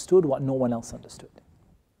Bakr understood what no one else understood.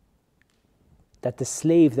 That the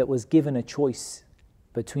slave that was given a choice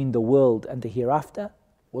between the world and the hereafter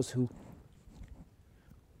was who?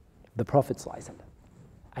 The Prophet ﷺ.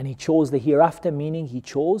 And he chose the hereafter, meaning he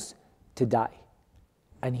chose to die.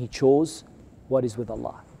 And he chose what is with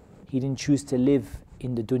Allah. He didn't choose to live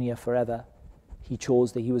in the dunya forever. He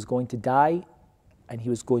chose that he was going to die, and he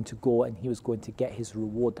was going to go and he was going to get his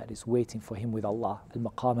reward that is waiting for him with Allah.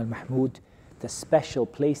 Al-Maqam al-Mahmud, the special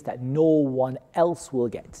place that no one else will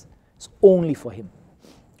get. It's only for him.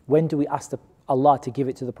 When do we ask Allah to give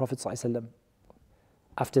it to the Prophet ﷺ?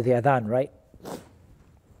 After the adhan, right?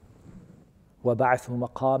 وَبَعَثْهُ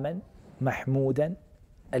مَقَامًا مَحْمُودًا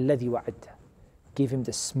الَّذِي وَعَدَّهُ. Give him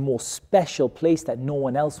this more special place that no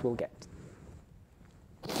one else will get.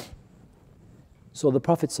 So the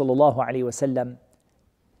Prophet ﷺ,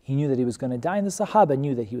 he knew that he was going to die, and the Sahaba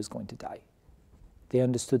knew that he was going to die. They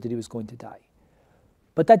understood that he was going to die.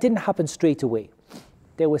 But that didn't happen straight away.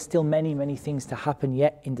 There were still many, many things to happen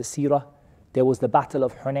yet in the seerah. There was the Battle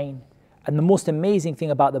of Hunayn. And the most amazing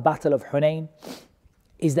thing about the Battle of Hunayn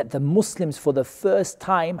is that the Muslims for the first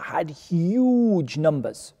time had huge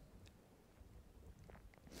numbers.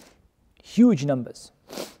 Huge numbers.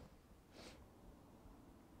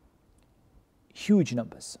 Huge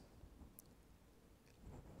numbers.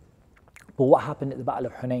 But what happened at the Battle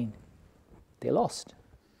of Hunayn? They lost.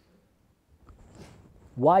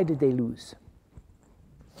 Why did they lose?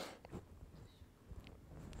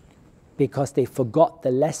 Because they forgot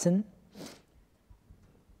the lesson.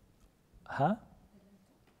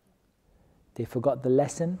 They forgot the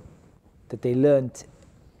lesson that they learned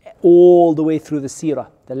all the way through the seerah,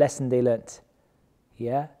 the lesson they learnt.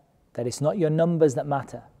 Yeah? That it's not your numbers that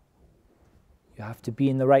matter. You have to be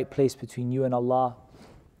in the right place between you and Allah,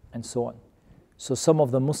 and so on. So some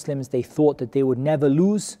of the Muslims, they thought that they would never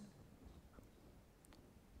lose.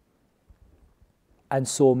 And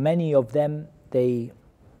so many of them,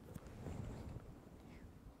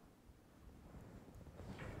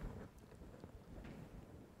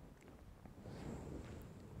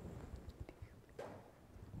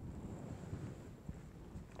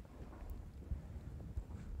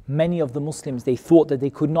 many of the Muslims, they thought that they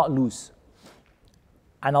could not lose.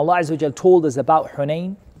 And Allah Azza wa Jal told us about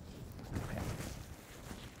Hunayn.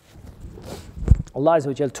 Allah Azza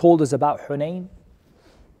wa Jal told us about Hunayn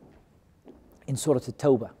in Surah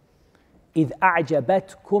At-Tawbah. إِذْ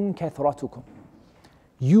أَعْجَبَتْكُمْ كَثْرَتُكُمْ.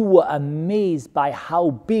 You were amazed by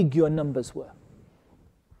how big your numbers were.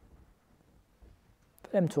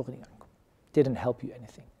 فَلَمْ تُغْنِ عَنْكُمْ. Didn't help you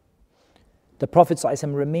anything. The Prophet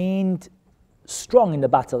ﷺ remained strong in the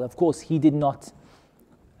battle. Of course, he did not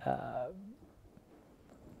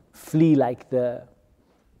flee like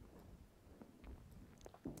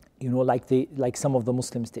some of the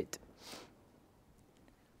Muslims did.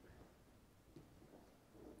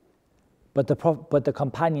 But the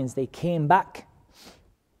companions, they came back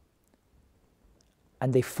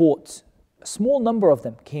and they fought. A small number of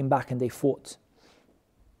them came back and they fought.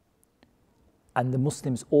 And the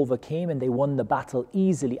Muslims overcame and they won the battle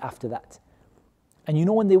easily after that. And you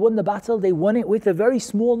know, when they won the battle, they won it with a very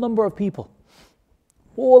small number of people.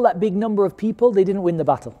 All that big number of people, they didn't win the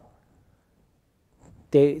battle.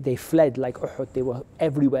 They fled like Uhud. They were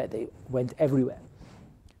everywhere. They went everywhere.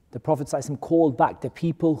 The Prophet ﷺ called back the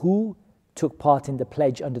people who took part in the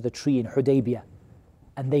pledge under the tree in Hudaybiyah.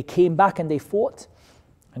 And they came back and they fought.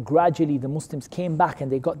 And gradually the Muslims came back and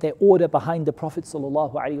they got their order behind the Prophet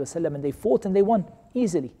ﷺ, and they fought and they won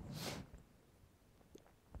easily.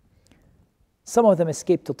 Some of them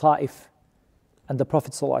escaped to Ta'if and the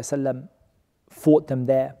Prophet ﷺ fought them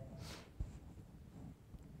there.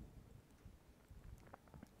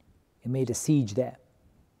 He made a siege there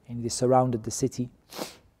and they surrounded the city.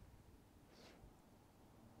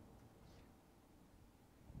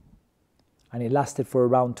 And it lasted for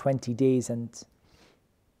around 20 days and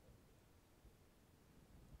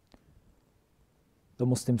the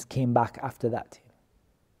Muslims came back after that.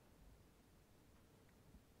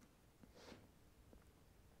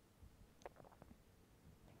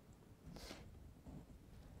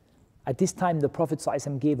 At this time, the Prophet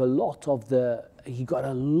ﷺ he got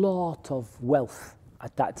a lot of wealth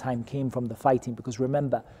at that time, came from the fighting, because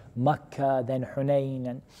remember, Makkah, then Hunayn,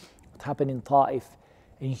 and what happened in Ta'if,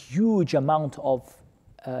 a huge amount of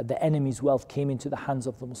the enemy's wealth came into the hands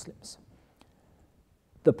of the Muslims.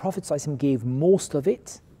 The Prophet ﷺ gave most of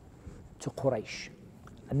it to Quraysh.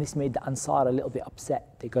 And this made the Ansar a little bit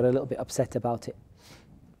upset. They got a little bit upset about it.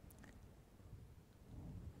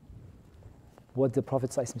 What did the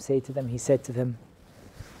Prophet ﷺ say to them? He said to them,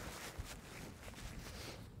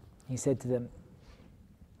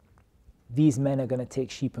 these men are going to take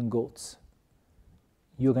sheep and goats.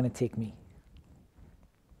 You're going to take me.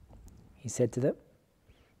 He said to them,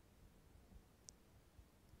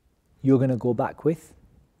 you're going to go back with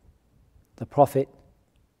the Prophet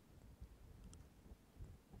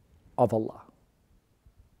of Allah.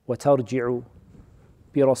 وَتَرْجِعُوا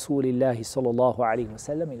بِرَسُولِ اللَّهِ صَلَى اللَّهُ عَلَيْهِ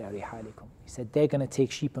وَسَلَّمَ إِلَى رِحَالِكُمْ. He said, they're going to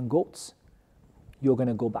take sheep and goats. You're going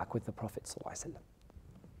to go back with the Prophet صلى الله عليه وسلم.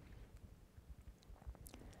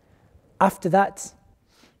 After that,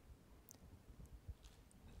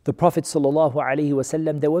 the Prophet sallallahu alaihi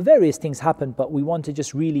wasallam, there were various things happened, but we want to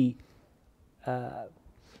just really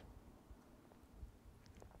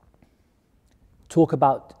talk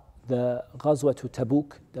about the Ghazwa to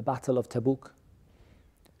Tabuk, the Battle of Tabuk.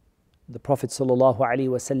 The Prophet sallallahu alaihi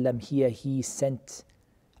wasallam here, he sent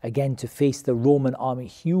again to face the Roman army,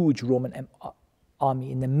 huge Roman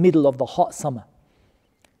army in the middle of the hot summer.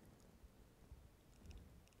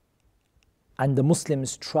 And the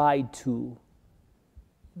Muslims tried to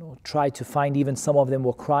find, even some of them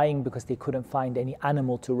were crying because they couldn't find any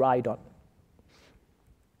animal to ride on.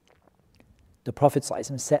 The Prophet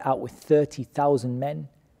ﷺ set out with 30,000 men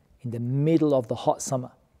in the middle of the hot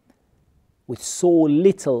summer with so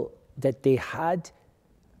little that they had,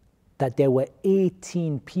 that there were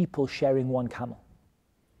 18 people sharing one camel.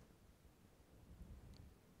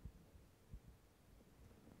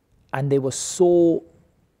 And they were so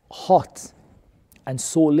hot and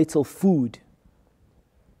so little food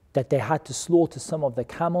that they had to slaughter some of the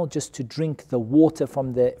camel just to drink the water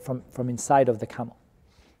from inside of the camel.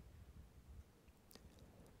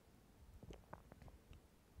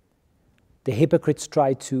 The hypocrites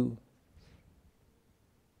tried to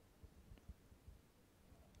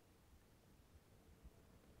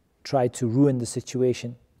ruin the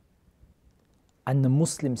situation, and the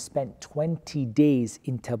Muslims spent 20 days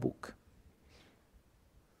in Tabuk.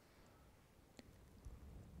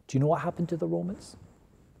 Do you know what happened to the Romans?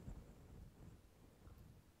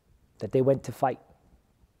 That they went to fight.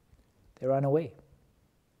 They ran away.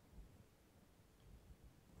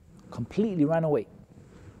 Completely ran away.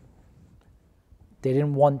 They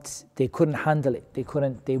couldn't handle it.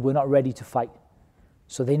 They were not ready to fight.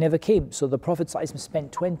 So they never came. So the Prophet ﷺ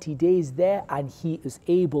spent 20 days there, and he was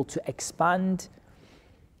able to expand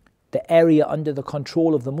the area under the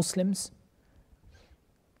control of the Muslims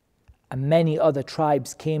and many other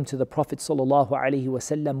tribes came to the Prophet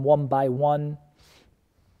ﷺ one by one.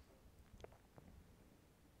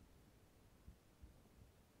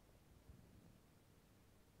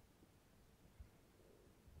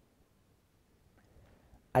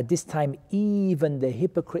 At this time, even the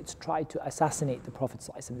hypocrites tried to assassinate the Prophet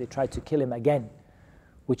ﷺ. They tried to kill him again,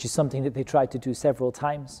 which is something that they tried to do several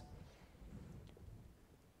times.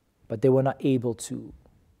 But they were not able to.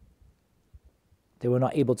 They were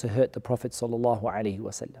not able to hurt the Prophet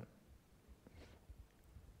ﷺ.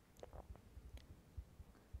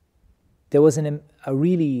 There was a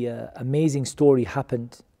really amazing story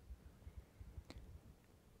happened,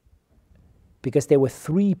 because there were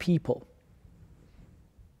three people.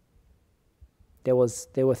 There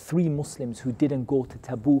were three Muslims who didn't go to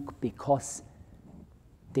Tabuk because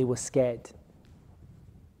they were scared.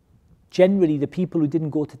 Generally, the people who didn't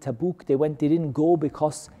go to Tabuk, they didn't go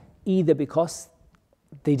because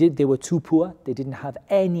they were too poor, they didn't have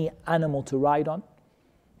any animal to ride on,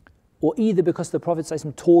 or either because the Prophet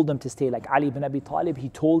ﷺ told them to stay, like Ali ibn Abi Talib, he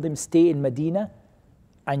told them, stay in Medina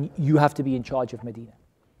and you have to be in charge of Medina.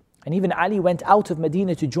 And even Ali went out of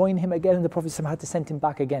Medina to join him again, and the Prophet ﷺ had to send him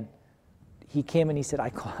back again. He came and he said, I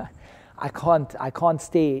can't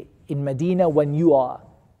stay in Medina when you are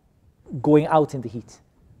going out in the heat.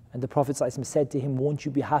 And the Prophet ﷺ said to him, won't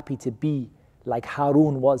you be happy to be like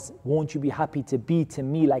Harun was? Won't you be happy to be to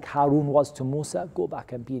me like Harun was to Musa? Go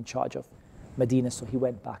back and be in charge of Medina. So he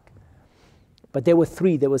went back. But there were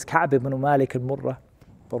three. There was Ka'b ibn Malik and Murrah,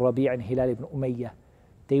 Rabi' and Hilal ibn Umayyah.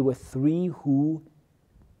 They were three who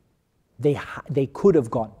they could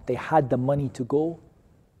have gone. They had the money to go,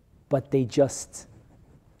 but they just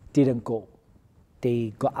didn't go.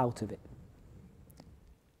 They got out of it.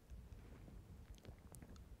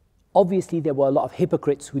 Obviously, there were a lot of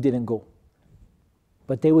hypocrites who didn't go.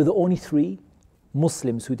 But they were the only three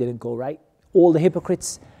Muslims who didn't go, right? All the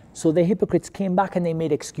hypocrites. So the hypocrites came back and they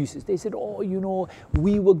made excuses. They said,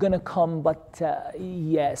 we were going to come, but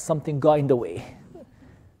something got in the way.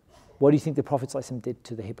 What do you think the Prophet ﷺ did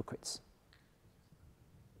to the hypocrites?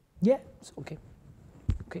 Yeah, it's okay.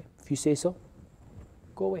 Okay, if you say so,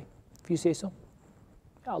 go away. If you say so,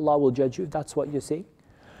 Allah will judge you if that's what you're saying.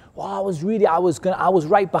 Well, I was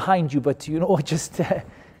right behind you, but just.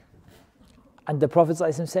 And the Prophet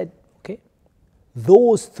ﷺ said, okay,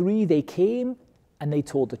 those three, they came and they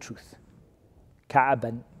told the truth. Ka'b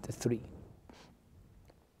and the three.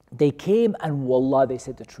 They came and wallah, they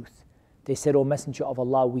said the truth. They said, O Messenger of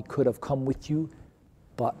Allah, we could have come with you,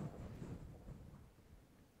 but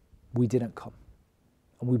we didn't come.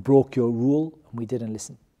 And we broke your rule and we didn't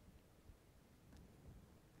listen.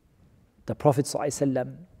 The Prophet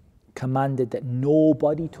ﷺ commanded that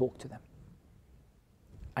nobody talk to them.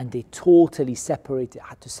 And they totally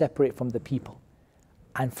had to separate from the people.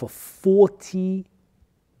 And for 40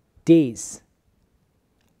 days,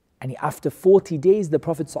 and after 40 days, the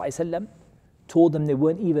Prophet ﷺ told them they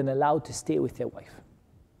weren't even allowed to stay with their wife.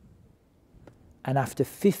 And after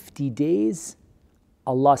 50 days,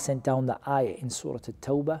 Allah sent down the ayah in Surah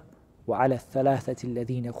At-Tawbah, وَعَلَى الثَّلَاثَةِ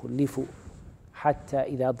الَّذِينَ خُلِّفُوا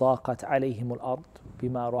حَتَّى إِذَا ضَاقَتْ عَلَيْهِمُ الْأَرْضُ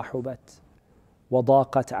بِمَا رَحُبَتْ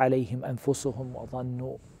وضاقت عليهم أنفسهم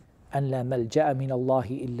وظنوا أن لا ملجأ من الله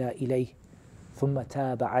إلا إليه ثم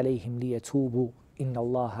تاب عليهم ليتوبوا إن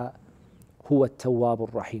الله هو التواب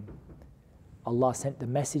الرحيم. Allah sent the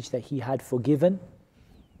message that He had forgiven,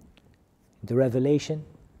 the revelation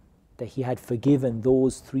that He had forgiven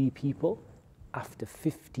those three people after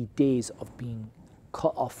 50 days of being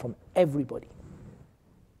cut off from everybody.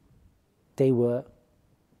 They were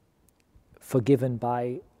forgiven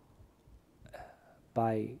by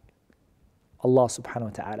Allah subhanahu wa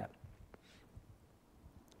ta'ala.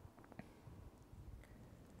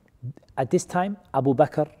 At this time, Abu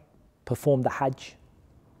Bakr performed the Hajj.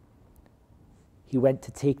 He went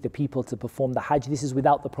to take the people to perform the Hajj. This is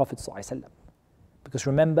without the Prophet ﷺ. Because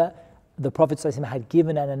remember, the Prophet ﷺ had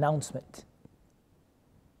given an announcement.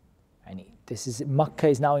 And Makkah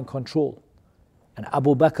is now in control. And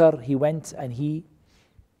Abu Bakr, he went and he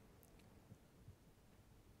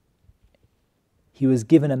was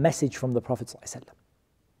given a message from the Prophet ﷺ.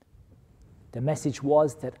 The message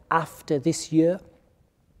was that after this year,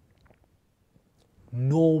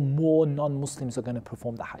 no more non-Muslims are going to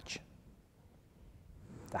perform the Hajj.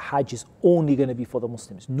 The Hajj is only going to be for the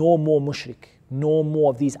Muslims. No more mushrik. No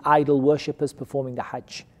more of these idol worshippers performing the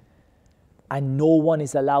Hajj. And no one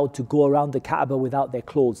is allowed to go around the Kaaba without their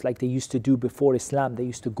clothes, like they used to do before Islam. They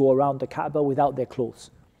used to go around the Kaaba without their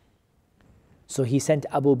clothes. So he sent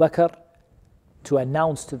Abu Bakr to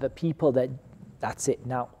announce to the people that that's it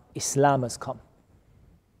now, Islam has come.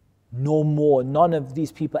 no more, none of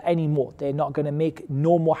these people anymore. They're not going to make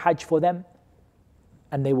no more Hajj for them,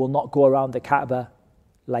 and they will not go around the Kaaba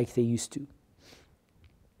like they used to.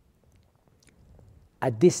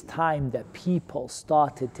 At this time, the people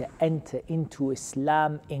started to enter into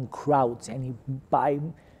Islam in crowds and by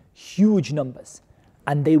huge numbers.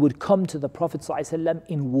 And they would come to the Prophet ﷺ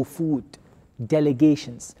in wufud,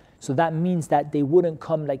 delegations. So that means that they wouldn't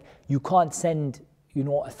come like, you can't send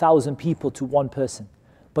 1,000 people to one person.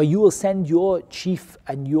 But you will send your chief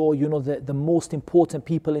and your, the most important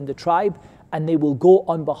people in the tribe, and they will go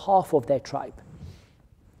on behalf of their tribe.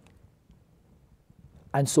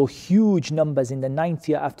 And so huge numbers in the 9th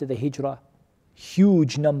year after the Hijrah,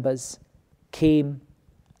 huge numbers came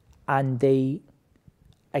and they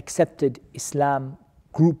accepted Islam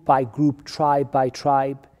group by group, tribe by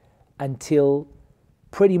tribe, until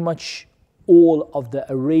pretty much all of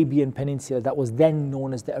the Arabian Peninsula, that was then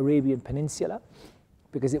known as the Arabian Peninsula,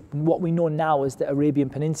 because what we know now as the Arabian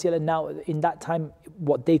Peninsula, now in that time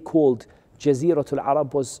what they called Jaziratul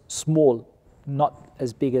Arab was small, not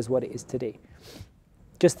as big as what it is today.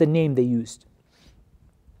 Just the name they used.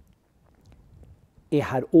 It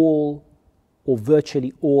had all, or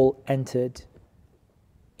virtually all, entered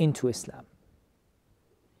into Islam.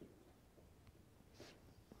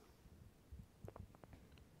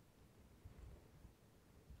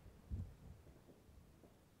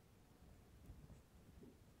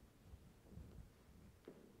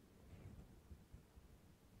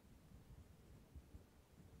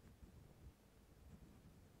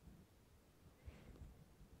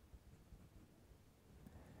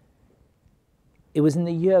 It was in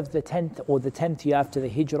the year of the 10th or the 10th year after the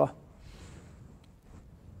Hijrah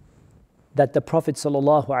that the Prophet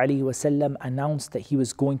ﷺ announced that he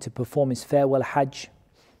was going to perform his farewell Hajj.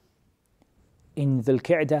 In Dhul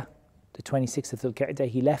Qa'dah, the 26th of Dhul Qa'dah,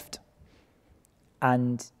 he left,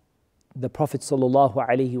 and the Prophet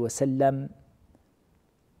ﷺ,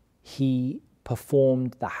 he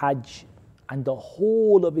performed the Hajj, and the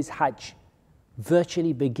whole of his Hajj,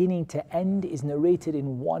 virtually beginning to end, is narrated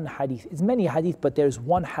in one hadith. It's many hadith, but there's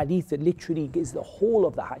one hadith that literally gives the whole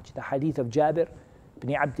of the Hajj. The hadith of Jabir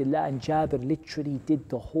ibn Abdullah, and Jabir literally did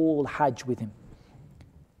the whole Hajj with him,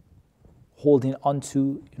 holding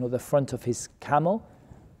onto the front of his camel,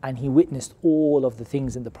 and he witnessed all of the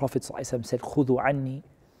things. And the Prophet ﷺ said, "Khudhu anni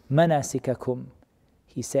manasikakum."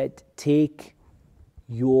 He said, take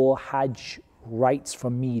your Hajj rites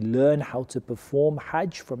from me, learn how to perform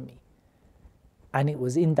Hajj from me. And it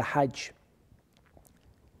was in the Hajj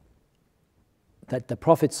that the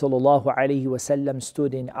Prophet ﷺ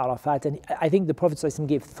stood in Arafat. And I think the Prophet ﷺ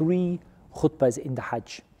gave 3 khutbahs in the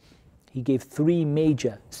Hajj. He gave 3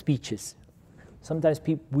 major speeches. Sometimes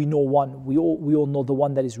we know one. We all know the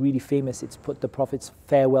one that is really famous. It's put the Prophet's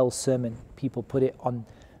farewell sermon. People put it on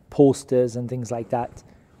posters and things like that.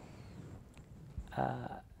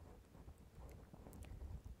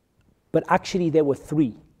 But actually there were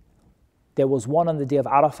 3. There was one on the day of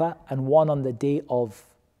Arafah, and one on the day of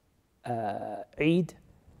Eid,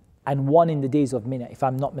 and one in the days of Mina, if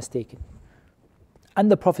I'm not mistaken. And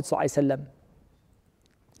the Prophet ﷺ,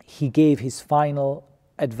 he gave his final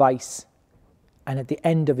advice, and at the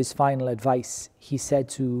end of his final advice, he said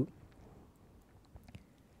to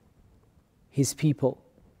his people,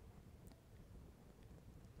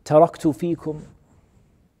 "Taraktu fikum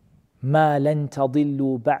ma lan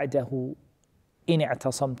tadillu ba'dahu in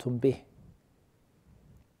i'tasamtum bih.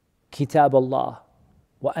 كتاب الله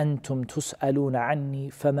وأنتم تسألون عني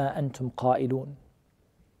فما أنتم قائلون."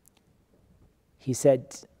 He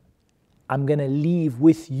said, I'm going to leave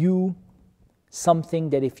with you something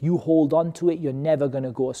that if you hold on to it, you're never going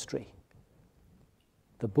to go astray.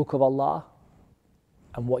 The Book of Allah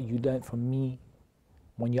and what you learned from me.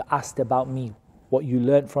 When you're asked about me, what you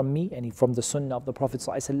learned from me and from the Sunnah of the Prophet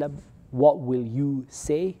ﷺ, what will you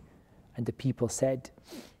say? And the people said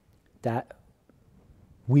that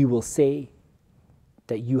we will say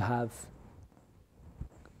that you have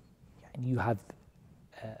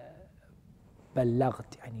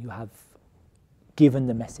بلغت, and you have given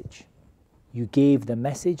the message. You gave the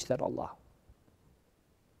message that Allah.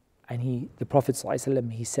 And the Prophet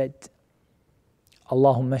ﷺ, he said,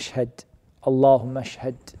 Allahumma ashhad, Allahumma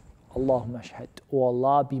ashhad, Allahumma ashhad. O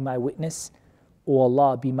Allah, be my witness. O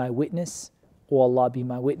Allah, be my witness. O Allah, be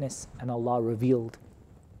my witness. And Allah revealed,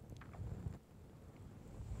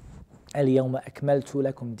 اليوم أكملت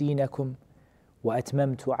لكم دينكم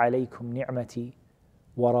وأتممت عليكم نعمتي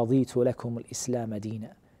ورضيت لكم الإسلام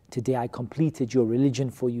دينا. Today I completed your religion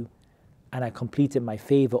for you, and I completed my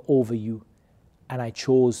favor over you, and I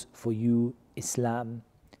chose for you Islam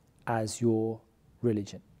as your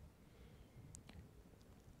religion.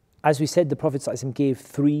 As we said, the Prophet ﷺ gave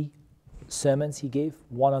 3 sermons. He gave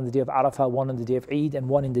one on the day of Arafah, one on the day of Eid, and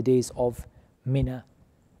one in the days of Mina.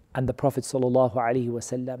 And the Prophet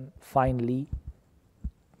ﷺ finally,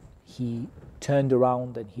 he turned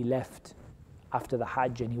around and he left after the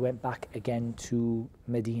Hajj, and he went back again to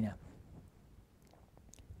Medina.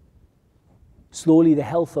 Slowly the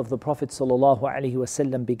health of the Prophet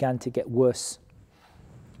ﷺ began to get worse.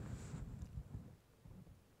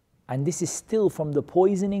 And this is still from the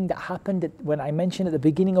poisoning that happened when I mentioned at the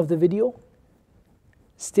beginning of the video.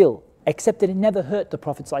 Still, except that it never hurt the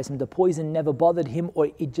Prophet ﷺ. The poison never bothered him, or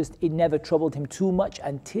it never troubled him too much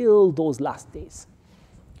until those last days.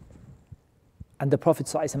 And the Prophet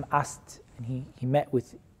ﷺ asked, and he met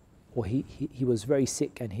with, or he was very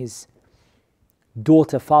sick, and his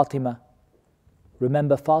daughter Fatima,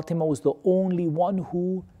 remember Fatima was the only one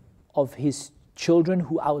of his children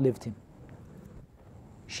who outlived him.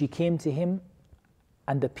 She came to him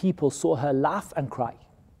and the people saw her laugh and cry.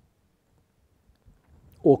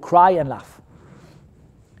 Or cry and laugh.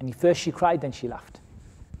 And first she cried, then she laughed.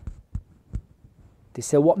 They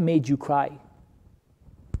said, "What made you cry?"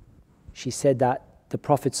 She said that the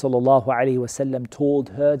Prophet ﷺ told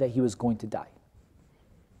her that he was going to die.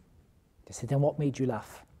 They said, "Then what made you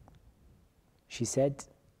laugh?" She said,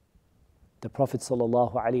 "The Prophet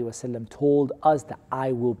ﷺ told us that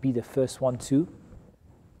I will be the first one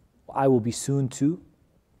I will be soon to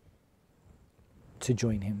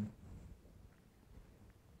join him."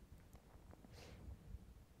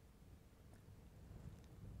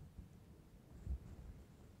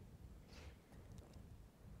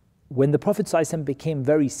 When the Prophet ﷺ became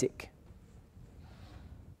very sick,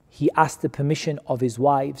 he asked the permission of his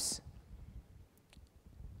wives,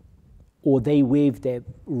 or they waived their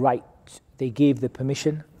right. They gave the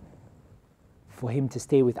permission for him to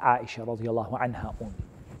stay with Aisha radiallahu anha only.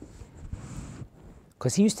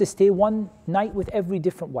 Because he used to stay one night with every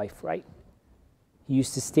different wife, right? He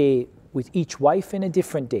used to stay with each wife in a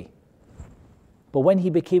different day. But when he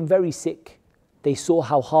became very sick, they saw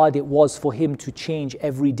how hard it was for him to change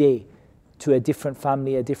every day to a different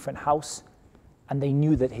family, a different house. And they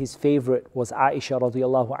knew that his favorite was Aisha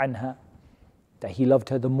radiallahu anha, that he loved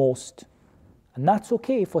her the most. And that's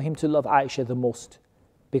okay for him to love Aisha the most,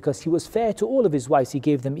 because he was fair to all of his wives. He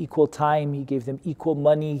gave them equal time, he gave them equal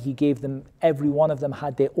money, he gave them, every one of them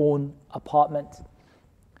had their own apartment.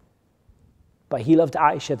 But he loved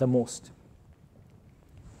Aisha the most.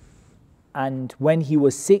 And when he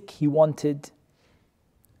was sick, he wanted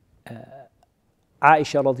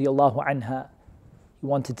Aisha radiallahu anha, he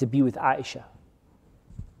wanted to be with Aisha.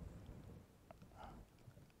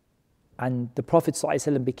 And the Prophet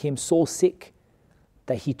ﷺ became so sick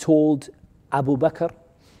that he told Abu Bakr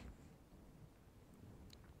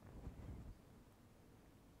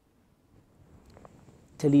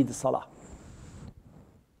to lead the salah.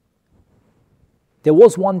 There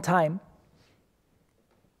was one time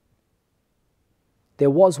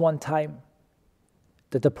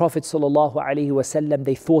that the Prophet ﷺ,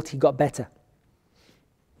 they thought he got better.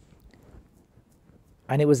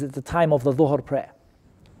 And it was at the time of the Dhuhr prayer.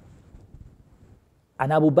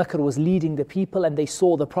 And Abu Bakr was leading the people, and they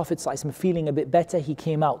saw the Prophet ﷺ feeling a bit better. He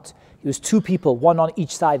came out. It was 2 people, one on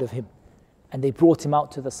each side of him. And they brought him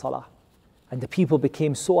out to the salah. And the people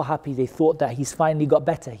became so happy. They thought that he's finally got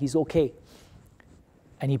better. He's okay.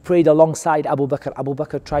 And he prayed alongside Abu Bakr. Abu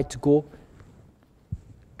Bakr tried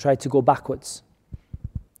to go backwards.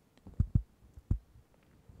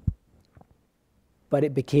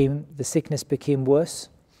 But the sickness became worse.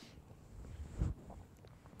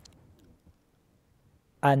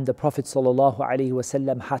 And the Prophet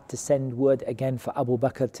ﷺ had to send word again for Abu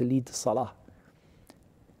Bakr to lead the salah.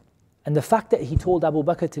 And the fact that he told Abu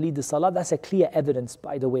Bakr to lead the salah, that's a clear evidence,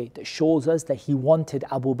 by the way, that shows us that he wanted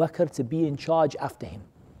Abu Bakr to be in charge after him.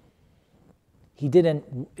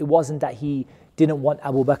 It wasn't that he didn't want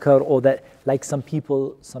Abu Bakr, or that, like some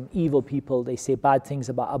people, some evil people, they say bad things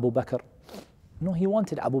about Abu Bakr. No, he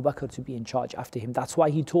wanted Abu Bakr to be in charge after him. That's why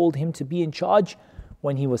he told him to be in charge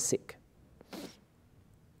when he was sick.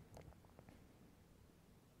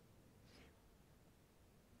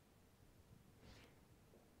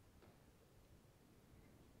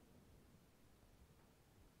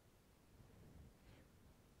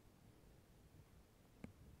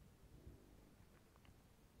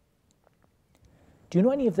 Do you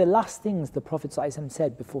know any of the last things the Prophet ﷺ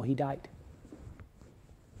said before he died?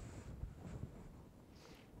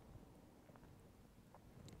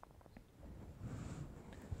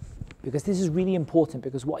 Because this is really important,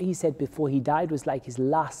 because what he said before he died was like his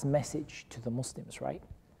last message to the Muslims, right?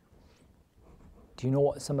 Do you know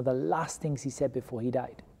what some of the last things he said before he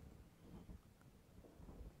died?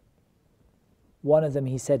 One of them,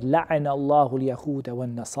 he said, لَعَنَ اللَّهُ الْيَهُودَ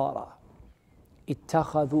وَالنَّصَارَى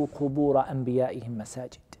اتَّخَذُوا قُبُورَ أَنْبِيَائِهِمْ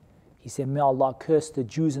مَسَاجِدِ. He said, may Allah curse the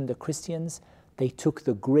Jews and the Christians. They took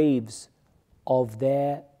the graves of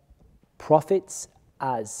their prophets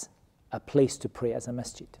as a place to pray, as a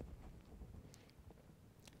masjid.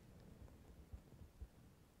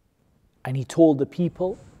 And he told the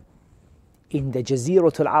people, in the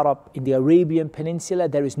Jaziratul Arab, in the Arabian Peninsula,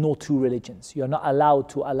 there is no two religions. You're not allowed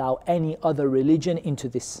to allow any other religion into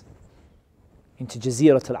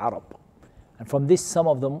Jaziratul Arab. And from this, some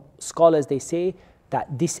of the scholars, they say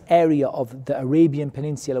that this area of the Arabian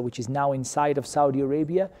Peninsula, which is now inside of Saudi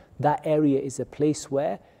Arabia, that area is a place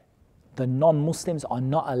where the non-Muslims are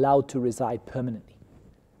not allowed to reside permanently.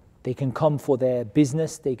 They can come for their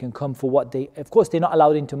business, they can come for of course they're not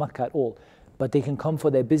allowed into Makkah at all, but they can come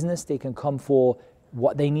for their business, they can come for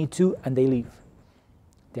what they need to, and they leave.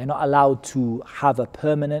 They're not allowed to have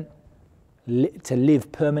to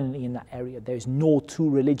live permanently in that area. There is no two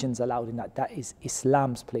religions allowed in that. That is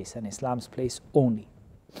Islam's place, and Islam's place only.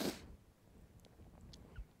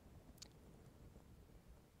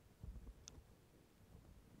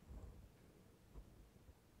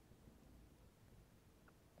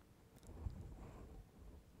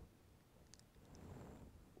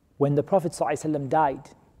 When the Prophet ﷺ died,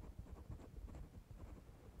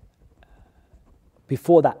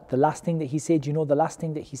 before that, the last thing that he said, you know the last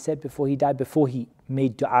thing that he said before he died, before he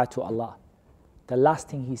made dua to Allah? The last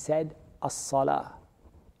thing he said, As-salah,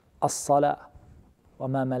 As-salah, wa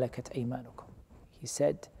ma malakat aymanukum. He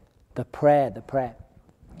said, the prayer.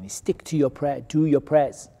 And stick to your prayer, do your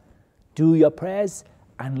prayers. Do your prayers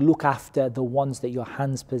and look after the ones that your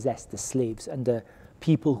hands possess, the slaves and the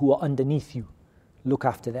people who are underneath you. Look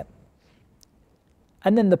after them.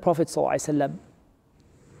 And then the Prophet ﷺ,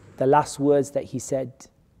 the last words that he said,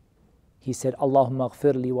 Allahumma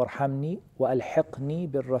ghfirli warhamni wa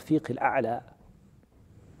alhiqni bil rafiq al-a'la.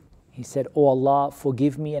 He said, oh Allah,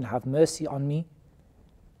 forgive me and have mercy on me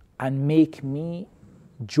and make me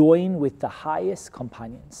join with the highest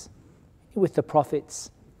companions, with the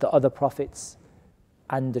prophets, the other prophets,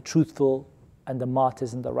 and the truthful and the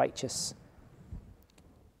martyrs and the righteous.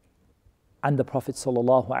 And the Prophet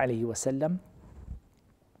ﷺ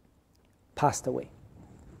passed away.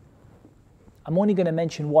 I'm only going to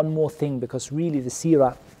mention one more thing because really the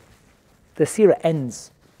seerah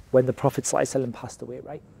ends when the Prophet ﷺ passed away,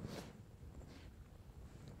 right?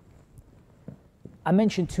 I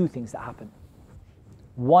mentioned two things that happened.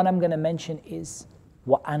 One I'm going to mention is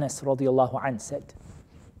what Anas radiallahu anhu said.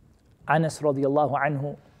 Anas radiallahu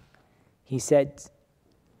anhu, he said,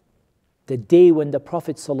 the day when the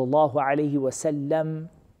Prophet ﷺ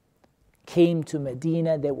came to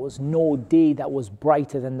Medina, there was no day that was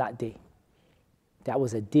brighter than that day. That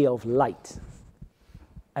was a day of light.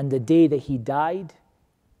 And the day that he died,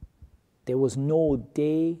 there was no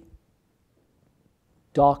day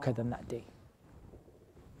darker than that day.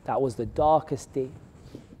 That was the darkest day.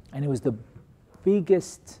 And it was the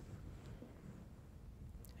biggest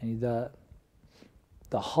and the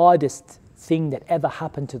hardest thing that ever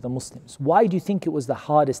happened to the Muslims. Why do you think it was the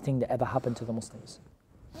hardest thing that ever happened to the Muslims?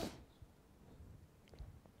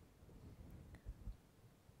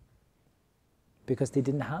 Because they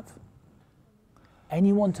didn't have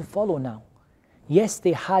anyone to follow now. Yes,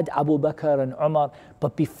 they had Abu Bakr and Umar,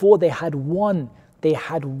 but before they had one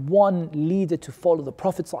leader to follow, the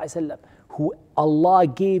Prophet ﷺ, who Allah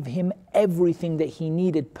gave him everything that he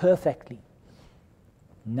needed perfectly.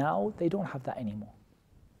 Now they don't have that anymore.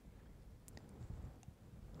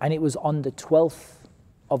 And it was on the 12th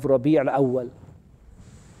of Rabi' al-Awwal.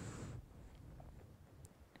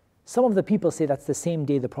 Some of the people say that's the same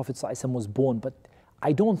day the Prophet ﷺ was born, but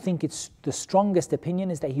I don't think it's the strongest opinion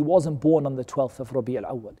is that he wasn't born on the 12th of Rabi'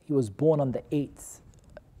 al-Awwal. He was born on the 8th.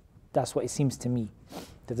 That's what it seems to me.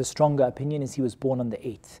 That the stronger opinion is he was born on the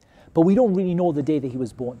 8th. But we don't really know the day that he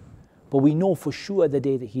was born. But we know for sure the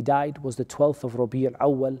day that he died was the 12th of Rabi'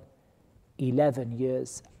 al-Awwal, 11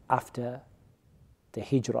 years after the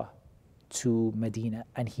hijrah to Medina.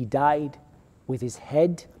 And he died with his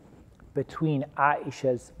head between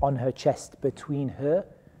Aisha's, on her chest, between her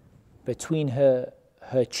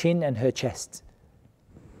chin and her chest.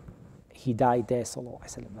 He died there, sallallahu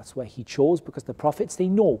alaihi wasallam. That's where he chose, because the prophets, they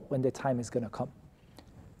know when their time is going to come.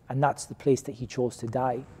 And that's the place that he chose to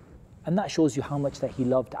die. And that shows you how much that he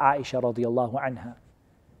loved Aisha radiallahu anha.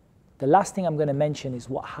 The last thing I'm going to mention is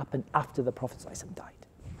what happened after the Prophet sallallahu alaihi wasallam died.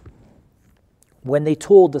 When they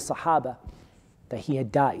told the Sahaba that he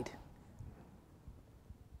had died,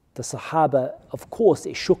 the Sahaba, of course,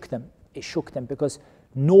 it shook them. It shook them because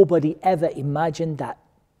nobody ever imagined that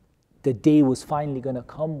the day was finally going to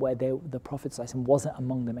come where the Prophet ﷺ wasn't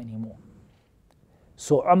among them anymore.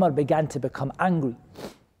 So Umar began to become angry,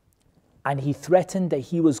 and he threatened that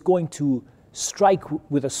he was going to strike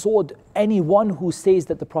with a sword anyone who says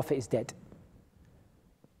that the Prophet is dead.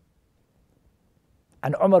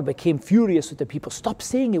 And Umar became furious with the people. Stop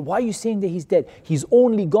saying it. Why are you saying that he's dead? He's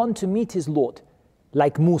only gone to meet his Lord,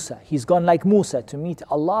 like Musa. He's gone like Musa to meet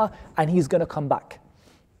Allah, and he's going to come back.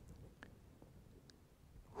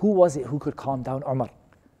 Who was it who could calm down Umar?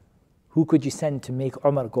 Who could you send to make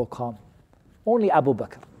Umar go calm? Only Abu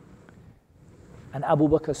Bakr. And Abu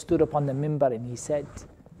Bakr stood up on the minbar and he said,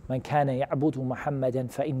 من كان يعبد محمدا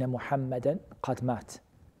فإن محمدا قد مات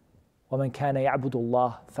ومن كان يعبد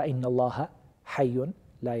الله فإن الله حي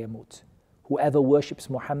لا يموت. Whoever worships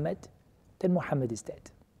Muhammad, then Muhammad is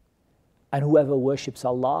dead. And whoever worships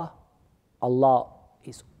Allah, Allah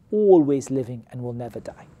is always living and will never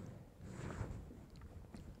die.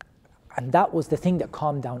 And that was the thing that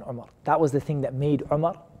calmed down Umar. That was the thing that made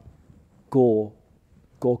Umar go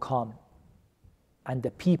calm. And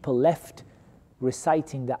the people left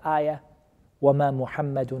reciting the ayah, وَمَا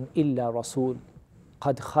مُحَمَّدٌ إِلَّا رَسُولٌ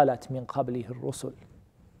قَدْ خَلَتْ مِنْ قَبْلِهِ الرُّسُلُ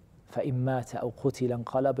فَإِنْ مَاتَ أَوْ قُتِلَ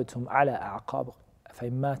انقلبتم على أعقابكم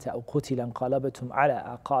فَإِنْ مَاتَ أَوْ قُتِلَ انقلبتم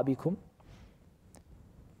على أعقابكم.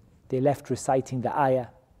 They left reciting the ayah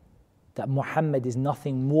that Muhammad is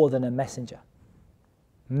nothing more than a messenger.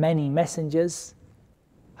 Many messengers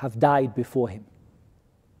have died before him.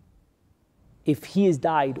 If he is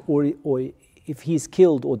died or if he is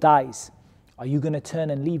killed or dies, are you going to turn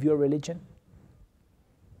and leave your religion?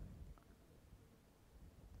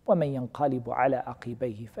 وَمَنْ يَنْقَلِبُ عَلَىٰ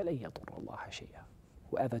عَقِبَيْهِ فَلَنْ يَضُرَّ اللَّهَ شَيْئًا.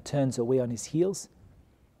 Whoever turns away on his heels,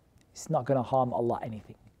 it's not going to harm Allah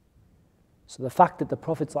anything. So the fact that the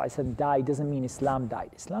Prophet ﷺ died doesn't mean Islam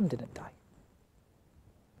died. Islam didn't die.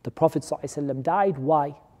 The Prophet ﷺ died,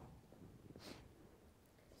 why?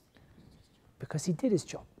 Because he did his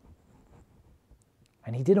job.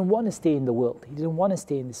 And he didn't want to stay in the world. He didn't want to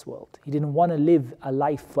stay in this world. He didn't want to live a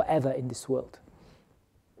life forever in this world.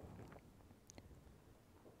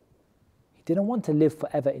 He didn't want to live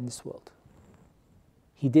forever in this world.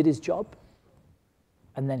 He did his job,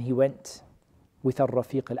 and then he went with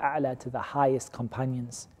Ar-Rafiq al-A'la to the highest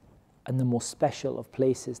companions and the most special of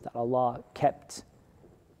places that Allah kept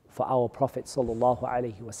for our Prophet sallallahu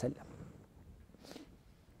alaihi wasallam.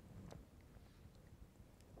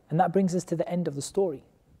 And that brings us to the end of the story.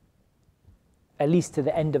 At least to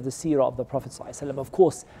the end of the seerah of the Prophet ﷺ. Of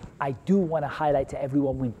course, I do want to highlight to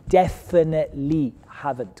everyone, we definitely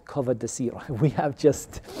haven't covered the seerah. We have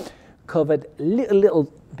just covered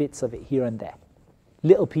little bits of it here and there.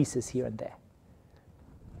 Little pieces here and there.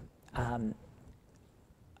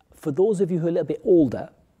 For those of you who are a little bit older,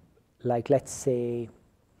 like let's say,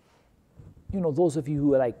 those of you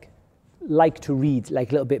who are like to read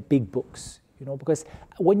like little bit big books, because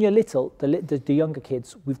when you're little, the younger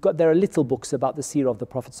kids, there are little books about the seerah of the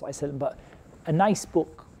Prophet ﷺ, but a nice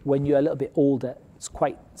book when you're a little bit older, it's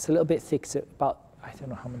a little bit thick, it's about, I don't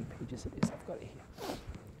know how many pages it is, I've got it here.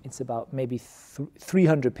 It's about maybe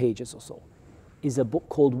 300 pages or so, is a book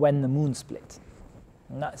called When the Moon Split.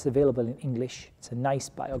 And that's available in English. It's a nice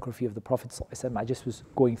biography of the Prophet ﷺ. I just was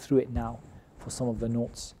going through it now for some of the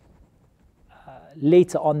notes.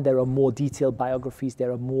 Later on, there are more detailed biographies.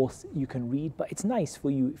 There are more you can read, but it's nice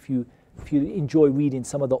for you if you enjoy reading.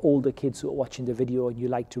 Some of the older kids who are watching the video and you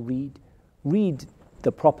like to read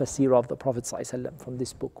the proper seerah of the Prophet ﷺ from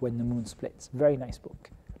this book, When the Moon Splits. Very nice book.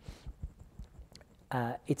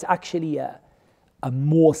 It's actually a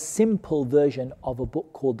more simple version of a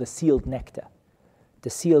book called The Sealed Nectar. The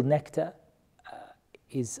Sealed Nectar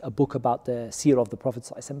is a book about the seerah of the Prophet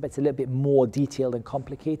ﷺ, but it's a little bit more detailed and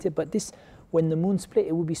complicated. But this, When the Moon Split,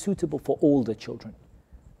 it would be suitable for older children.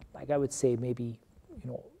 Like I would say maybe,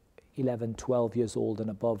 11, 12 years old and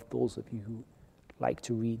above, those of you who like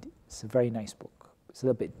to read. It's a very nice book. It's a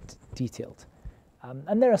little bit detailed.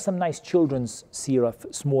 And there are some nice children's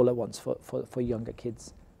seerah, smaller ones for younger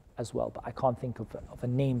kids as well. But I can't think of a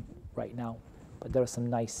name right now. But there are some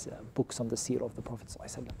nice books on the seerah of the Prophet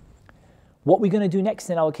ﷺ. What we're going to do next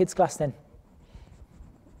in our kids' class then?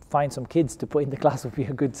 Find some kids to put in the class would be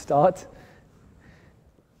a good start.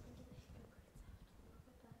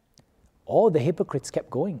 Oh, the hypocrites kept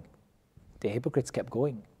going. The hypocrites kept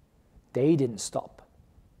going. They didn't stop.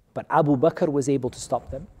 But Abu Bakr was able to stop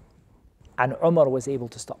them, and Umar was able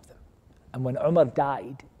to stop them. And when Umar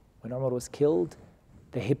died, when Umar was killed,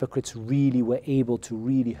 the hypocrites really were able to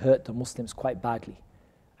really hurt the Muslims quite badly.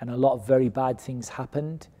 And a lot of very bad things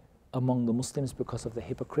happened among the Muslims because of the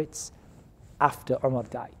hypocrites after Umar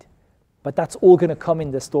died. But that's all going to come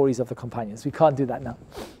in the stories of the companions. We can't do that now.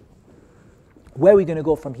 Where are we going to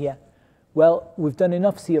go from here? Well, we've done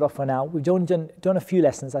enough seerah for now. We've done a few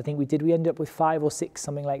lessons. I think we ended up with 5 or 6,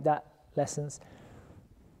 something like that, lessons.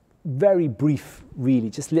 Very brief, really,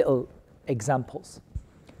 just little examples.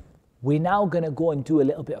 We're now going to go and do a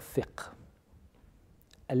little bit of fiqh.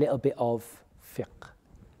 And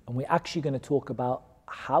we're actually going to talk about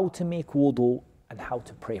how to make wudu and how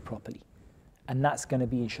to pray properly. And that's going to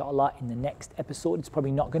be, inshallah, in the next episode. It's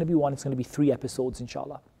probably not going to be 1, it's going to be 3 episodes,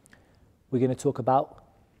 inshallah. We're going to talk about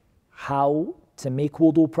how to make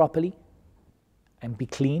wudu properly and be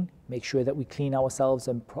clean. Make sure that we clean ourselves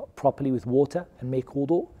and properly with water and make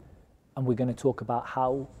wudu. And we're going to talk about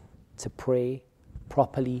how to pray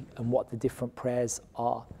properly and what the different prayers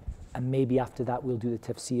are. And maybe after that we'll do the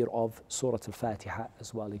tafsir of Surah Al-Fatiha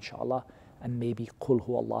as well, inshallah. And maybe Qul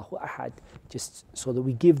Huwallahu Ahad, just so that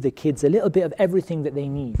we give the kids a little bit of everything that they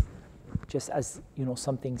need, just as,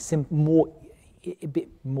 something a bit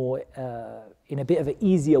more in a bit of an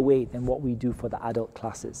easier way than what we do for the adult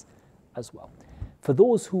classes as well. For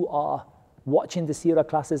those who are watching the seerah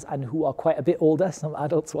classes and who are quite a bit older, some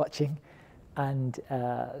adults watching, and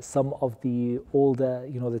some of the older,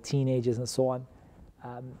 the teenagers and so on,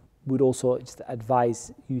 we'd also just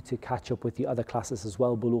advise you to catch up with the other classes as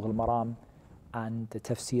well, Bulugh al-Maram and the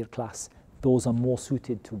tafsir class. Those are more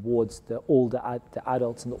suited towards the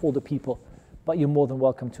adults and the older people. But you're more than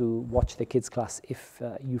welcome to watch the kids class if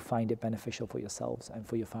you find it beneficial for yourselves and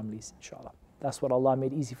for your families, inshallah. That's what Allah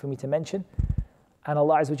made easy for me to mention. And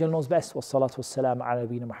Allah Azza wa Jalla knows best. Wassalatu wassalamu ala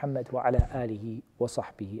nabiyyina Muhammad wa ala alihi wa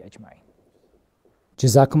sahbihi ajma'in.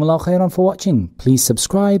 Jazakumullah khairan for watching. Please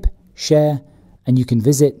subscribe, share, and you can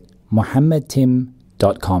visit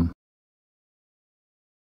muhammadtim.com.